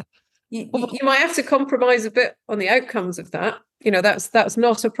 Yeah. You might have to compromise a bit on the outcomes of that. That's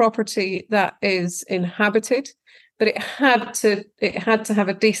not a property that is inhabited, but it had to have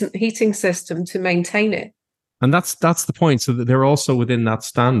a decent heating system to maintain it. And that's the point. So that they're also within that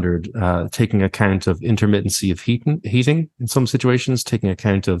standard, taking account of intermittency of heating in some situations, taking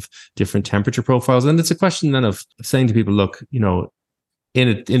account of different temperature profiles. And it's a question then of saying to people, look,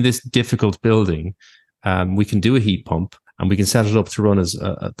 in this difficult building, we can do a heat pump and we can set it up to run as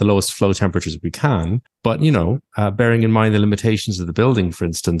at the lowest flow temperatures we can. But, bearing in mind the limitations of the building, for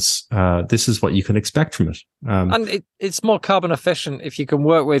instance, this is what you can expect from it. And it's more carbon efficient if you can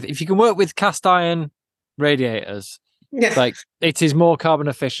work with cast iron radiators. Yeah. Like, it is more carbon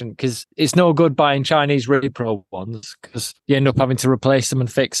efficient, because it's no good buying Chinese repro ones, because you end up having to replace them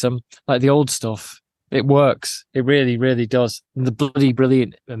and fix them. Like the old stuff, it works. It really, really does. And the bloody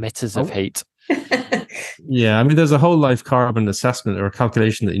brilliant emitters of heat. Yeah, I mean, there's a whole life carbon assessment or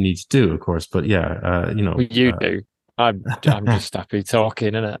calculation that you need to do, of course. But yeah, you do. I'm just happy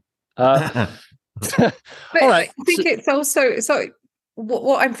talking, innit? But all right. I think it's also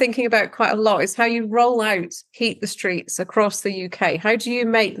what I'm thinking about quite a lot is how you roll out Heat the Streets across the UK. How do you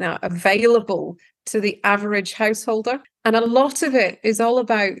make that available to the average householder? And a lot of it is all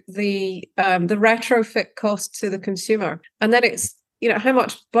about the retrofit cost to the consumer. And then it's, how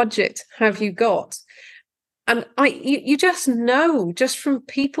much budget have you got? And you just know, just from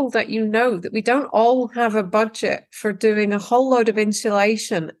people that that we don't all have a budget for doing a whole load of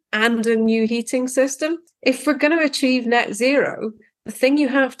insulation and a new heating system. If we're going to achieve net zero, the thing you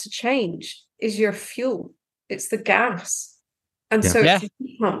have to change is your fuel. It's the gas. And so it's a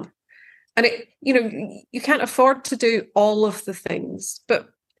heat pump. And you can't afford to do all of the things, but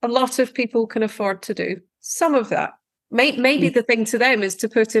a lot of people can afford to do some of that. Maybe the thing to them is to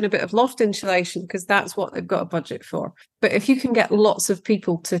put in a bit of loft insulation because that's what they've got a budget for. But if you can get lots of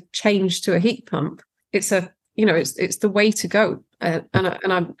people to change to a heat pump, it's the way to go. And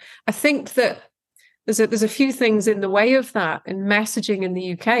I think that there's a few things in the way of that in messaging in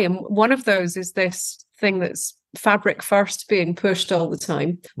the UK, and one of those is this thing that's fabric first being pushed all the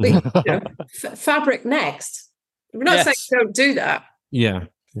time. Fabric next. We're not saying don't do that. Yeah.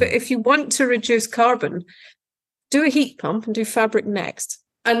 But if you want to reduce carbon, do a heat pump and do fabric next.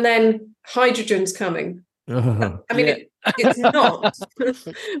 And then hydrogen's coming. I mean, it's not.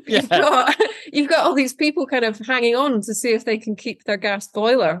 You've got all these people kind of hanging on to see if they can keep their gas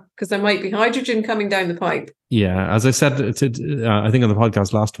boiler because there might be hydrogen coming down the pipe. Yeah, as I said, I think on the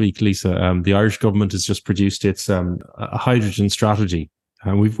podcast last week, Lisa, the Irish government has just produced its a hydrogen strategy.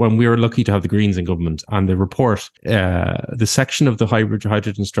 When we were lucky to have the Greens in government, and the report, the section of the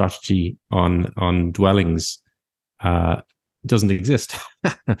hydrogen strategy on dwellings doesn't exist.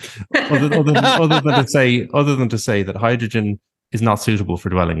 other than to say that hydrogen is not suitable for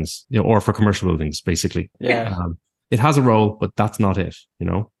dwellings, or for commercial buildings, basically. Yeah. It has a role, but that's not it,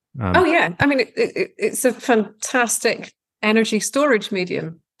 Oh yeah, I mean it's a fantastic energy storage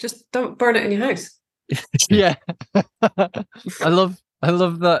medium. Just don't burn it in your house. Yeah. I love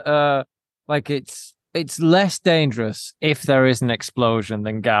that. Like it's less dangerous if there is an explosion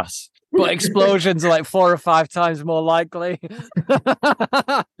than gas, but explosions are like 4 or 5 times more likely.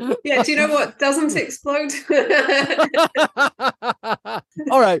 Yeah, do you know what doesn't explode?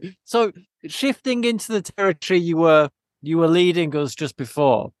 All right, so shifting into the territory you were leading us just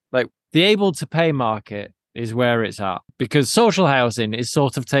before, like the able to pay market is where it's at, because social housing is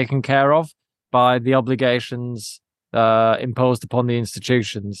sort of taken care of by the obligations imposed upon the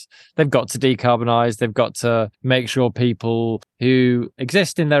institutions. They've got to decarbonize. They've got to make sure people who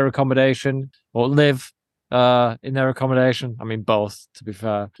exist in their accommodation or live in their accommodation, I mean both, to be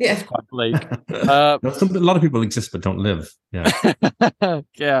fair, Yeah. it's quite bleak. A lot of people exist but don't live. Yeah.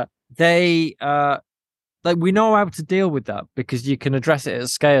 Yeah, they like, we know how to deal with that because you can address it at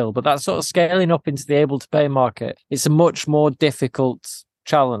scale, but that sort of scaling up into the able to pay market, it's a much more difficult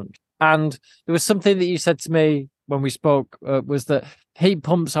challenge. And there was something that you said to me when we spoke, was that heat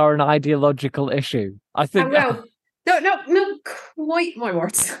pumps are an ideological issue. I think. Well, not quite my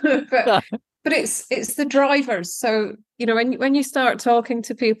words, but it's the drivers. So when you start talking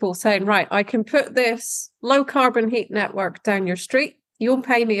to people saying, right, I can put this low carbon heat network down your street. You'll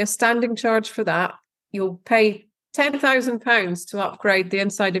pay me a standing charge for that. You'll pay £10,000 to upgrade the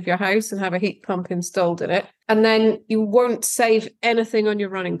inside of your house and have a heat pump installed in it, and then you won't save anything on your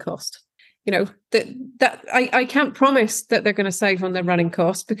running cost. I can't promise that they're going to save on their running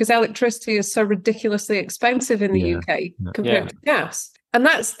costs because electricity is so ridiculously expensive in the UK compared to gas. And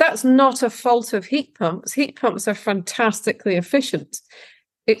that's not a fault of heat pumps. Heat pumps are fantastically efficient.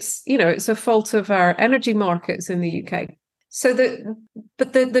 It's a fault of our energy markets in the UK. So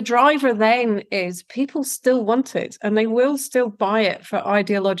the driver then is people still want it, and they will still buy it for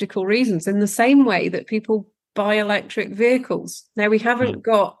ideological reasons, in the same way that people buy electric vehicles. Now we haven't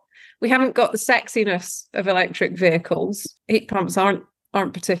got the sexiness of electric vehicles. Heat pumps aren't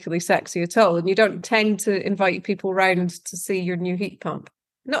particularly sexy at all, and you don't tend to invite people round to see your new heat pump.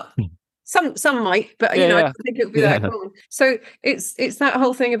 Not some might, but I don't think it would be that common. So it's that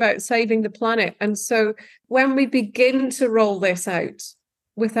whole thing about saving the planet. And so when we begin to roll this out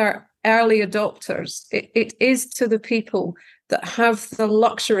with our early adopters, it is to the people that have the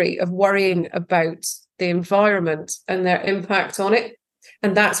luxury of worrying about the environment and their impact on it.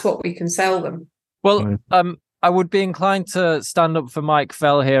 And that's what we can sell them. Well, I would be inclined to stand up for Mike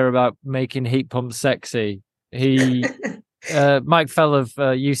Fell here about making heat pumps sexy. He, Mike Fell of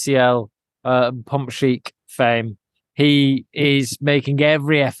UCL, Pump Chic fame, he is making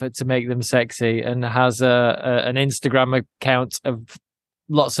every effort to make them sexy and has an Instagram account of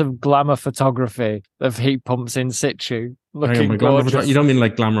lots of glamour photography of heat pumps in situ. Looking gorgeous. You don't mean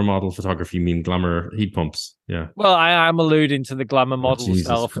like glamour model photography, you mean glamour heat pumps. Yeah. Well, I am alluding to the glamour model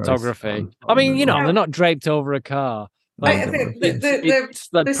style photography. I mean, they're not draped over a car. It's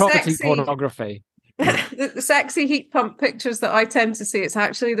the property sexy pornography. The sexy heat pump pictures that I tend to see, it's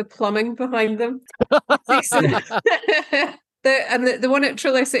actually the plumbing behind them. The one at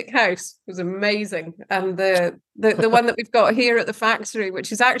Trelisic House was amazing, and the one that we've got here at the factory,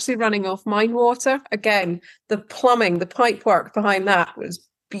 which is actually running off mine water. Again, the plumbing, the pipe work behind that was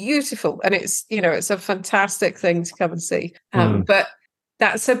beautiful, and it's a fantastic thing to come and see. But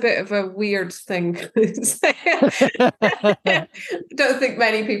that's a bit of a weird thing. I don't think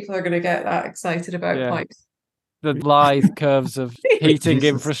many people are going to get that excited about pipes. The lithe curves of heating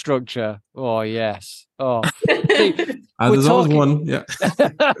infrastructure. Oh, yes. Oh, see, there's always one. Yeah.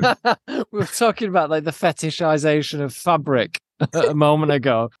 We were talking about like the fetishization of fabric a moment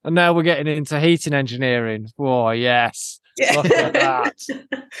ago, and now we're getting into heating engineering. Oh, yes. Yeah. Look at that.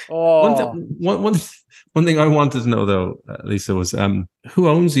 Oh. One thing I wanted to know, though, Lisa, was who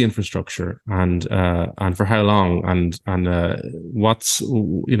owns the infrastructure and for how long, and what's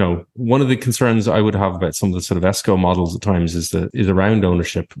one of the concerns I would have about some of the sort of ESCO models at times is around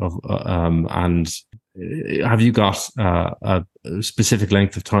ownership of and have you got a specific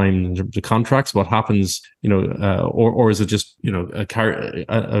length of time in terms of the contracts? What happens, or is it just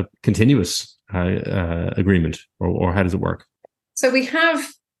a continuous agreement, or how does it work? So we have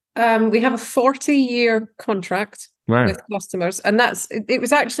a 40-year contract Wow. with customers. And it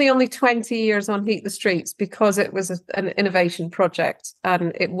was actually only 20 years on Heat the Streets because it was an innovation project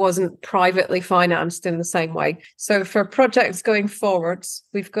and it wasn't privately financed in the same way. So for projects going forwards,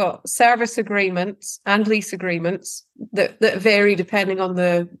 we've got service agreements and lease agreements that vary depending on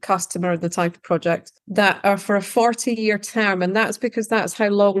the customer and the type of project that are for a 40-year term. And that's because that's how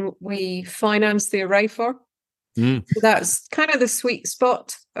long we finance the array for. So that's kind of the sweet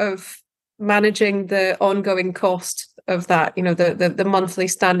spot of managing the ongoing cost of that, the monthly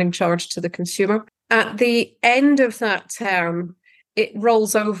standing charge to the consumer. At the end of that term, it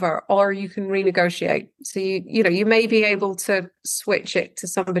rolls over or you can renegotiate. So you may be able to switch it to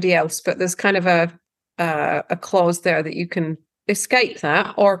somebody else, but there's kind of a clause there that you can escape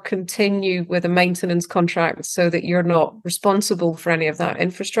that or continue with a maintenance contract so that you're not responsible for any of that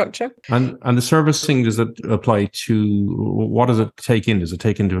infrastructure. And the servicing, does it apply to, what does it take in? Does it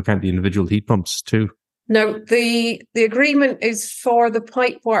take into account the individual heat pumps too? No, the agreement is for the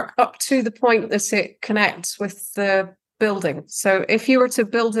pipe work up to the point that it connects with the building. So if you were to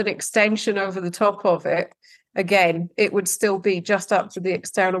build an extension over the top of it, again, it would still be just up to the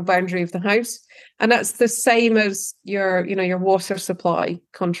external boundary of the house. And that's the same as your water supply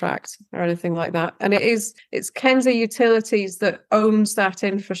contract or anything like that. And it's Kensa Utilities that owns that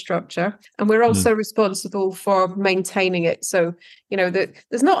infrastructure. And we're also responsible for maintaining it. So,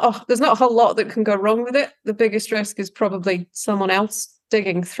 there's not a whole lot that can go wrong with it. The biggest risk is probably someone else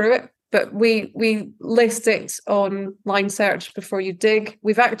digging through it. But we list it on Line Search before you dig.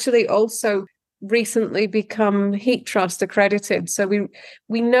 We've actually also recently become Heat Trust accredited. So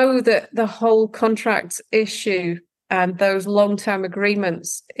we know that the whole contract issue and those long-term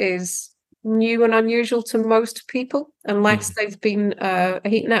agreements is new and unusual to most people, unless they've been a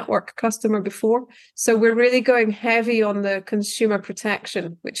Heat Network customer before. So we're really going heavy on the consumer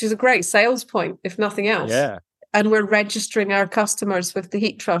protection, which is a great sales point, if nothing else. Yeah. And we're registering our customers with the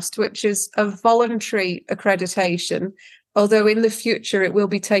Heat Trust, which is a voluntary accreditation, although in the future it will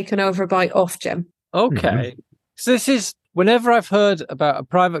be taken over by Ofgem. Okay. So this is, whenever I've heard about a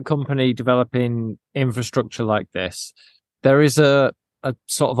private company developing infrastructure like this, there is a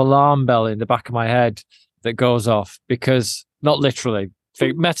sort of alarm bell in the back of my head that goes off because, not literally,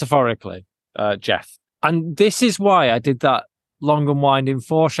 metaphorically, Jeff. And this is why I did that long and winding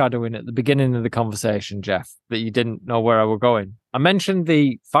foreshadowing at the beginning of the conversation, Jeff, that you didn't know where I were going. I mentioned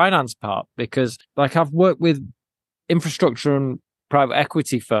the finance part because, I've worked with infrastructure and private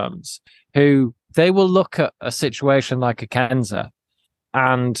equity firms who they will look at a situation like a Kensa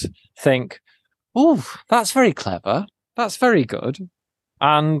and think, oh, that's very clever. That's very good.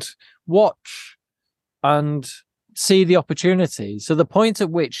 And watch and see the opportunity. So the point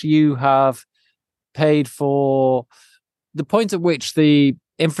at which you have paid for, the point at which the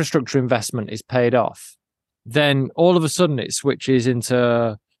infrastructure investment is paid off, then all of a sudden it switches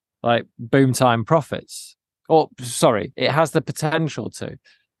into boom time profits. Or, sorry, it has the potential to.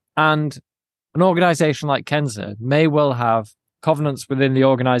 And an organization like Kensa may well have covenants within the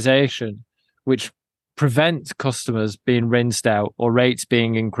organization which prevent customers being rinsed out or rates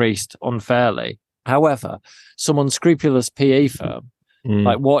being increased unfairly. However, some unscrupulous PE firm,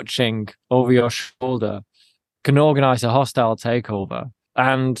 watching over your shoulder, can organize a hostile takeover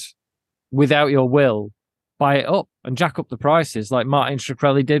and, without your will, buy it up and jack up the prices like Martin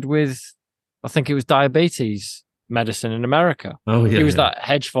Shkreli did with, I think it was diabetes medicine in America. Oh, yeah. He was that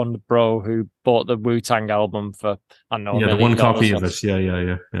hedge fund bro who bought the Wu-Tang album for, I don't know, the one copy of it.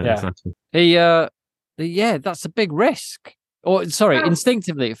 Yeah, exactly. That's a big risk. Or, sorry,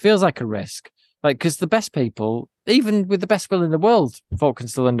 instinctively, it feels like a risk. Because the best people, even with the best will in the world, folk can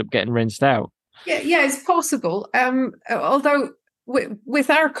still end up getting rinsed out. Yeah, it's possible. Although with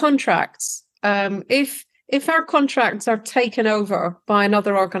our contracts, if our contracts are taken over by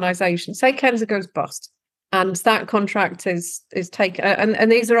another organisation, say Kensa goes bust, and that contract is taken,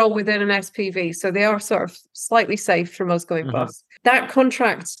 and these are all within an SPV, so they are sort of slightly safe from us going bust. That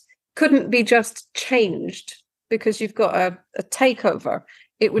contract couldn't be just changed because you've got a takeover.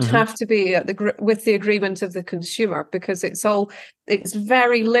 It would have to be with the agreement of the consumer, because it's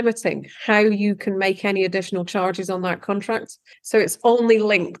very limiting how you can make any additional charges on that contract. So it's only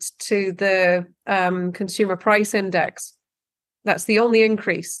linked to the consumer price index. That's the only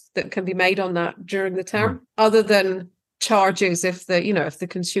increase that can be made on that during the term, other than charges if the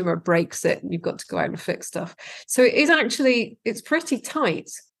consumer breaks it and you've got to go out and fix stuff. So it's pretty tight.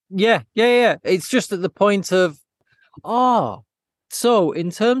 Yeah. It's just at the point of, so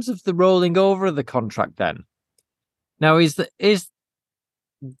in terms of the rolling over of the contract, then now so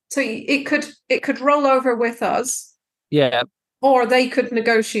it could roll over with us, yeah, or they could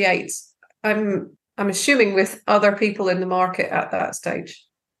negotiate. I'm I'm assuming with other people in the market at that stage.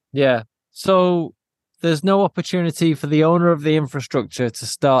 Yeah. So there's no opportunity for the owner of the infrastructure to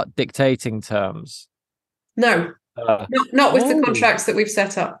start dictating terms. No, not with the contracts that we've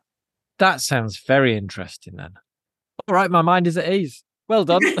set up. That sounds very interesting then. All right, my mind is at ease. Well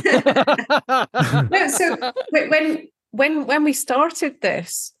done. No, so when we started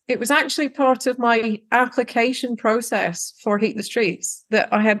this, it was actually part of my application process for Heat the Streets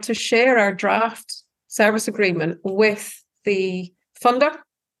that I had to share our draft service agreement with the funder.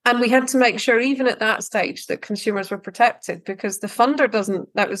 And we had to make sure, even at that stage, that consumers were protected, because the funder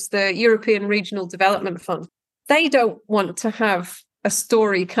that was the European Regional Development Fund. They don't want to have a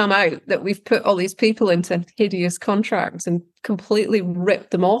story come out that we've put all these people into hideous contracts and completely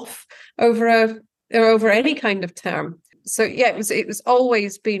ripped them off over any kind of term. So yeah, it was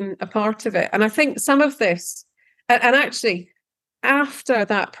always been a part of it. And I think some of this, and actually after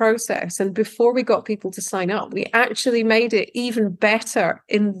that process and before we got people to sign up, we actually made it even better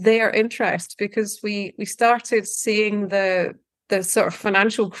in their interest, because we started seeing the sort of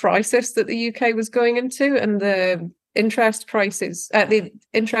financial crisis that the UK was going into and the interest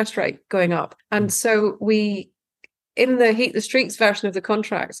rate going up. And so we, in the Heat the Streets version of the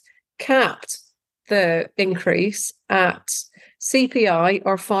contract, capped the increase at CPI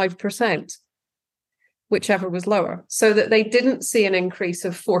or 5%, whichever was lower, so that they didn't see an increase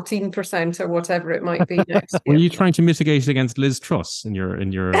of 14% or whatever it might be next year. Were you trying to mitigate against Liz Truss in your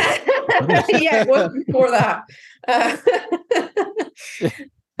Yeah, it was before that.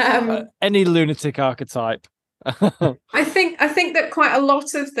 Any lunatic archetype. I think that quite a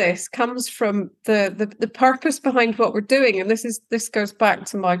lot of this comes from the purpose behind what we're doing, and this goes back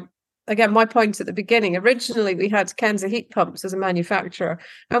to my point at the beginning. Originally, we had Kensa heat pumps as a manufacturer,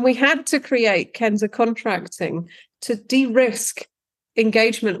 and we had to create Kensa contracting to de-risk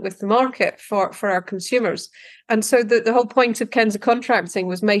engagement with the market for our consumers. And so the whole point of Kensa contracting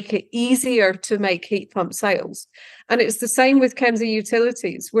was make it easier to make heat pump sales. And it's the same with Kensa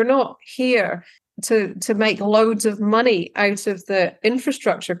Utilities. We're not here to make loads of money out of the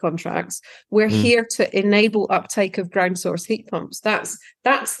infrastructure contracts. We're here to enable uptake of ground source heat pumps. That's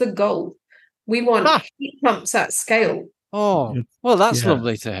the goal. We want heat pumps at scale. Oh, well, that's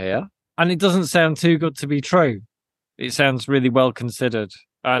lovely to hear. And it doesn't sound too good to be true. It sounds really well considered.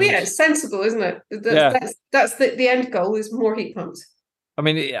 And it's sensible, isn't it? That's the end goal, is more heat pumps. I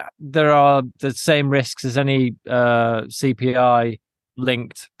mean, there are the same risks as any CPI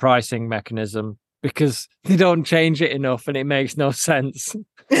linked pricing mechanism, because they don't change it enough and it makes no sense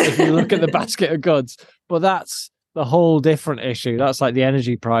if you look at the basket of goods. But that's the whole different issue. That's like the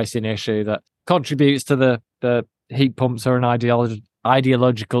energy pricing issue that contributes to the heat pumps are an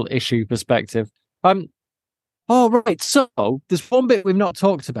ideological issue perspective. All right. So there's one bit we've not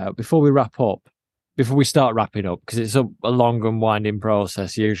talked about before we start wrapping up, because it's a long and winding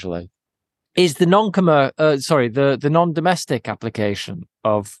process usually, is the the non-domestic application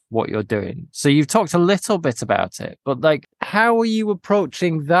of what you're doing. So you've talked a little bit about it, but like, how are you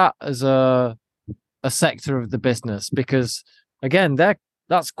approaching that as a sector of the business? Because again,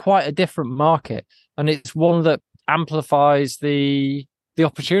 that's quite a different market, and it's one that amplifies the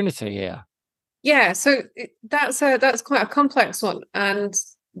opportunity here. Yeah, so that's quite a complex one. And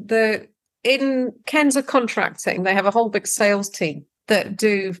in Kensa contracting, they have a whole big sales team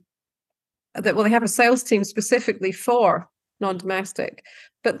they have a sales team specifically for non-domestic,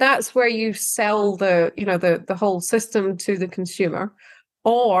 but that's where you sell the whole system to the consumer.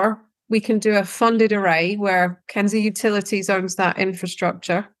 Or we can do a funded array where Kensa Utilities owns that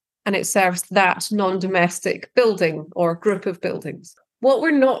infrastructure and it serves that non-domestic building or group of buildings. What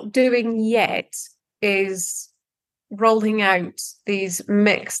we're not doing yet is rolling out these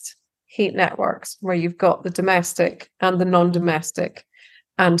mixed heat networks where you've got the domestic and the non-domestic,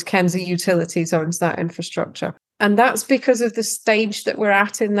 and Kensa Utilities owns that infrastructure. And that's because of the stage that we're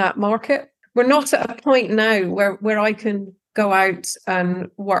at in that market. We're not at a point now where I can go out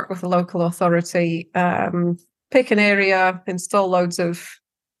and work with a local authority, pick an area, install loads of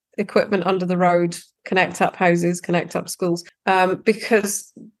equipment under the road, connect up houses, connect up schools,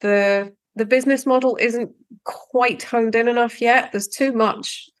 because the business model isn't quite honed in enough yet. There's too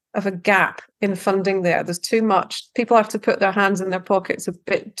much of a gap in funding there. There's too much. People have to put their hands in their pockets a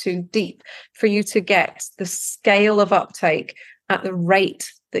bit too deep for you to get the scale of uptake at the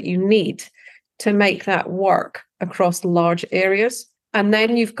rate that you need to make that work across large areas. And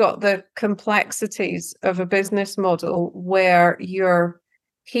then you've got the complexities of a business model where your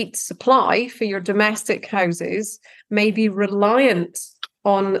heat supply for your domestic houses may be reliant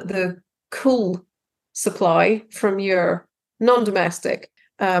on the cool supply from your non-domestic.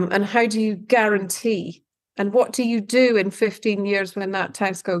 and how do you guarantee? And what do you do in 15 years when that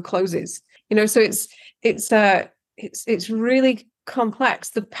Tesco closes? So it's really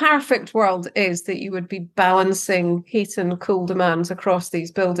complex. The perfect world is that you would be balancing heat and cool demands across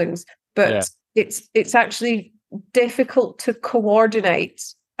these buildings, but it's actually difficult to coordinate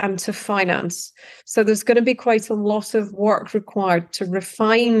and to finance. So there's going to be quite a lot of work required to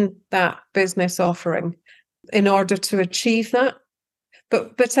refine that business offering in order to achieve that.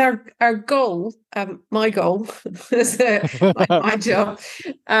 But our goal, my goal, my job,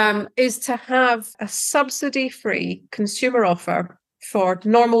 is to have a subsidy-free consumer offer for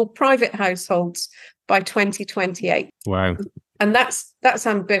normal private households by 2028. Wow! And that's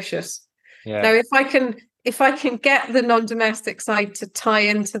ambitious. Yeah. Now, if I can get the non-domestic side to tie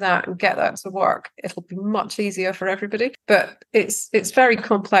into that and get that to work, it'll be much easier for everybody. But it's very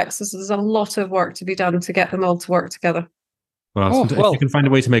complex. There's a lot of work to be done to get them all to work together. Well, if you can find a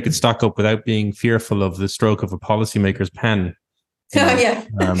way to make it stack up without being fearful of the stroke of a policymaker's pen, Yeah.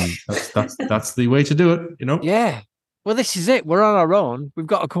 that's the way to do it. Yeah. Well, this is it. We're on our own. We've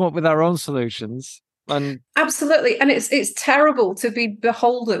got to come up with our own solutions. And absolutely, and it's terrible to be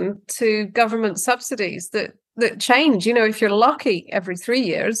beholden to government subsidies that change. If you're lucky, every 3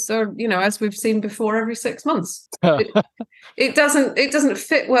 years, or as we've seen before, every 6 months. It doesn't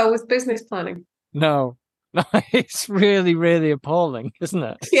fit well with business planning. No, it's really, really appalling, isn't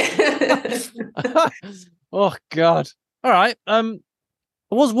it? Yeah. Oh God! All right. I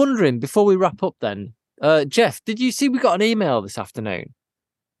was wondering before we wrap up, then, Jeff, did you see we got an email this afternoon?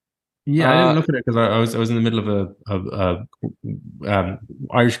 Yeah, I didn't look at it because I was in the middle of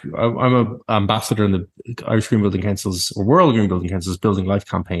Irish. I'm an ambassador in the Irish Green Building Council's or World Green Building Council's Building Life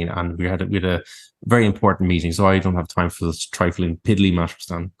campaign, and we had a very important meeting, so I don't have time for those trifling piddly matters.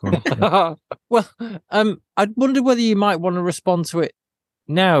 Dan, well, I wonder whether you might want to respond to it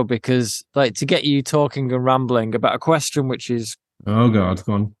now, because to get you talking and rambling about a question which is, oh God,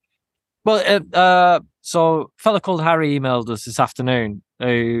 go on. Well, so a fella called Harry emailed us this afternoon.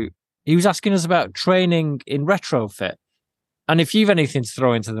 He was asking us about training in retrofit. And if you've anything to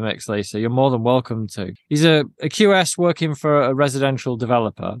throw into the mix, Lisa, you're more than welcome to. He's a QS working for a residential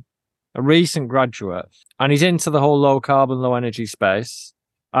developer, a recent graduate, and he's into the whole low carbon, low energy space.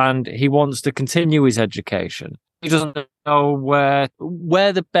 And he wants to continue his education. He doesn't know where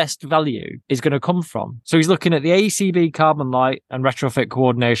the best value is going to come from. So he's looking at the ACB Carbon Light and Retrofit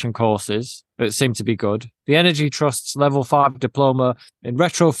Coordination courses that seem to be good. The Energy Trust's Level 5 Diploma in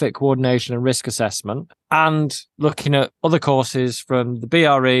Retrofit Coordination and Risk Assessment. And looking at other courses from the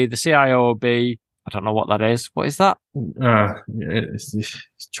BRE, the CIOB. I don't know what that is. What is that? It's the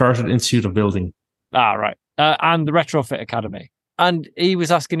Chartered Institute of Building. Right. And the Retrofit Academy. And he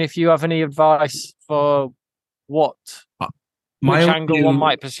was asking if you have any advice for which angle one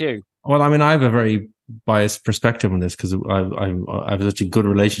might pursue. Well, I mean, I have a very biased perspective on this because I have such a good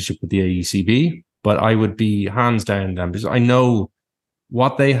relationship with the AECB, but I would be hands down them because I know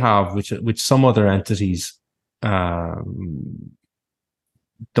what they have, which some other entities don't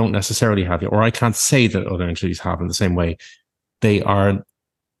necessarily have, or I can't say that other entities have in the same way. They are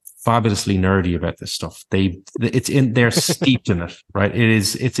fabulously nerdy about this stuff. They're steeped in it, right?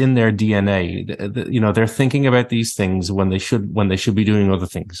 It's in their DNA. They're thinking about these things when they should be doing other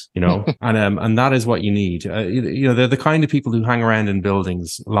things, and that is what you need. They're the kind of people who hang around in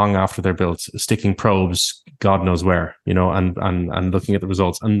buildings long after they're built, sticking probes, God knows where, and looking at the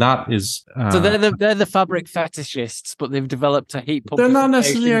results. And that is, so they're the fabric fetishists, but they've developed a heat pump. They're not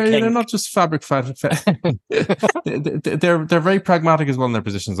necessarily, they're not just fabric they're very pragmatic as well in their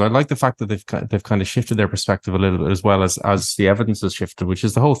positions. I like the fact that they've kind of shifted their perspective a little bit, as well as the evidence has shifted, which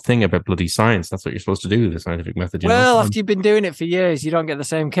is the whole thing about bloody science. That's what you're supposed to do, the scientific method. After you've been doing it for years, you don't get the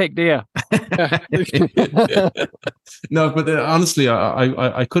same kick, do you? No, but honestly,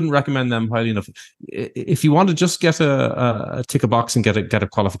 I couldn't recommend them highly enough. If you want to just get a tick a box and get a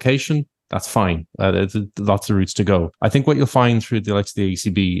qualification, that's fine. There's lots of routes to go. I think what you'll find through the likes of the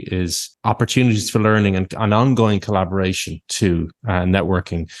ACB is opportunities for learning and ongoing collaboration too,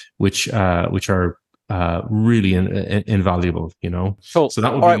 networking, which are really invaluable. Cool. So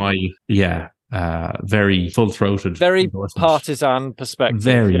that would be my very full-throated, very partisan perspective.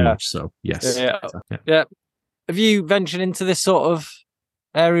 Very much so. Yes. Yeah. Have you ventured into this sort of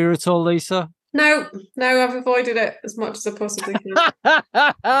area at all, Lisa? No, I've avoided it as much as I possibly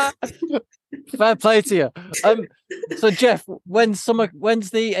can. Fair play to you. So Jeff, when's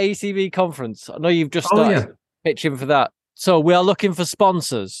the ACB conference? I know you've just started pitching for that. So we are looking for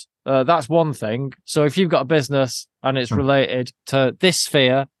sponsors. That's one thing. So if you've got a business and it's related to this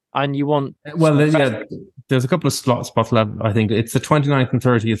sphere and you want... Well, there's a couple of spots left. I think it's the 29th and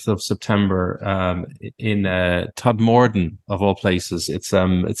 30th of September in Todmorden, of all places. It's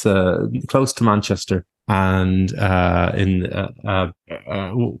close to Manchester. And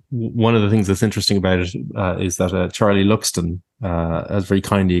one of the things that's interesting about it is that Charlie Luxton has very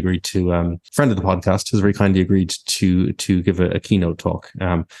kindly agreed to, friend of the podcast, has very kindly agreed to give a keynote talk.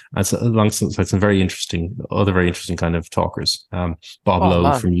 And so alongside some other very interesting kind of talkers. Bob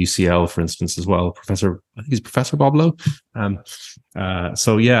Lowe from UCL, for instance, as well. I think he's Professor Bob Lowe.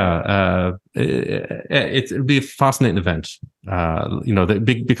 It'll be a fascinating event.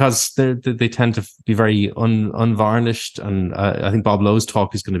 Because they tend to be very unvarnished, and I think Bob Lowe's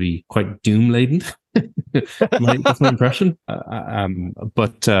talk is going to be quite doom laden. That's my impression.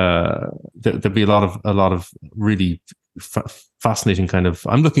 But there'll be a lot of really fascinating kind of.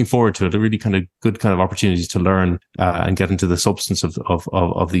 I'm looking forward to it. A really kind of good kind of opportunities to learn and get into the substance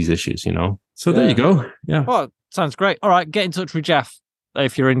of these issues. So there you go. Yeah. Well, sounds great. All right, get in touch with Jeff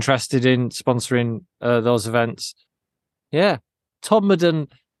if you're interested in sponsoring those events. Yeah, Todmorden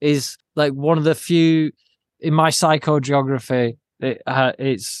is like one of the few in my psychogeography.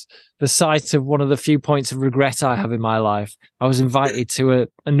 It's the site of one of the few points of regret I have in my life. I was invited to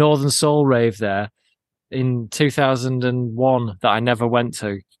a Northern Soul rave there in 2001 that I never went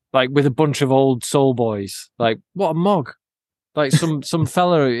to, like with a bunch of old soul boys. Like, what a mug! Like some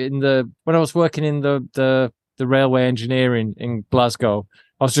fella when I was working in the railway engineering in Glasgow,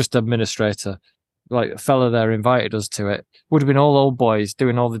 I was just administrator. Like a fella there invited us to it. Would have been all old boys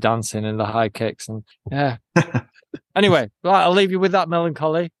doing all the dancing and the high kicks, and yeah. Anyway, right, I'll leave you with that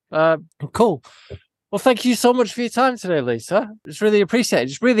melancholy. Cool. Well, thank you so much for your time today, Lisa. It's really appreciated.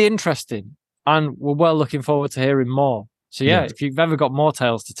 It's really interesting, and we're well looking forward to hearing more. So yeah, if you've ever got more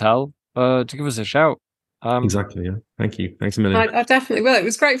tales to tell, to give us a shout. Exactly. Yeah. Thank you. Thanks a million. I definitely will. It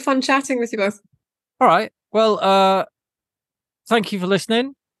was great fun chatting with you both. All right. Well, thank you for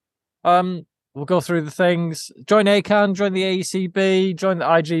listening. We'll go through the things. Join ACAN, join the AECB, join the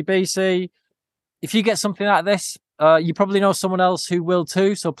IGBC. If you get something out of this, you probably know someone else who will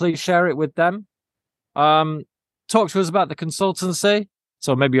too, so please share it with them. Talk to us about the consultancy,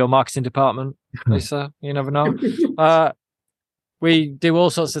 so maybe your marketing department, Lisa, you never know. We do all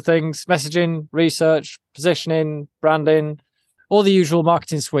sorts of things: messaging, research, positioning, branding, all the usual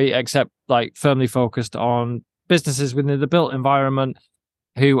marketing suite, except like firmly focused on businesses within the built environment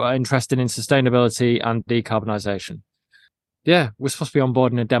who are interested in sustainability and decarbonisation. Yeah, we're supposed to be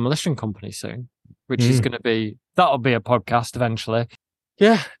onboarding a demolition company soon, which is going to be, that'll be a podcast eventually.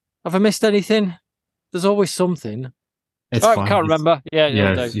 Yeah. Have I missed anything? There's always something. It's fine. I can't remember. Yeah,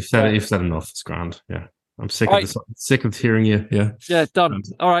 you've said enough. It's grand. Yeah. I'm sick of hearing you. Yeah. Yeah, done.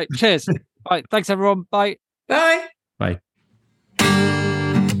 All right. Cheers. All right. Thanks, everyone. Bye. Bye. Bye.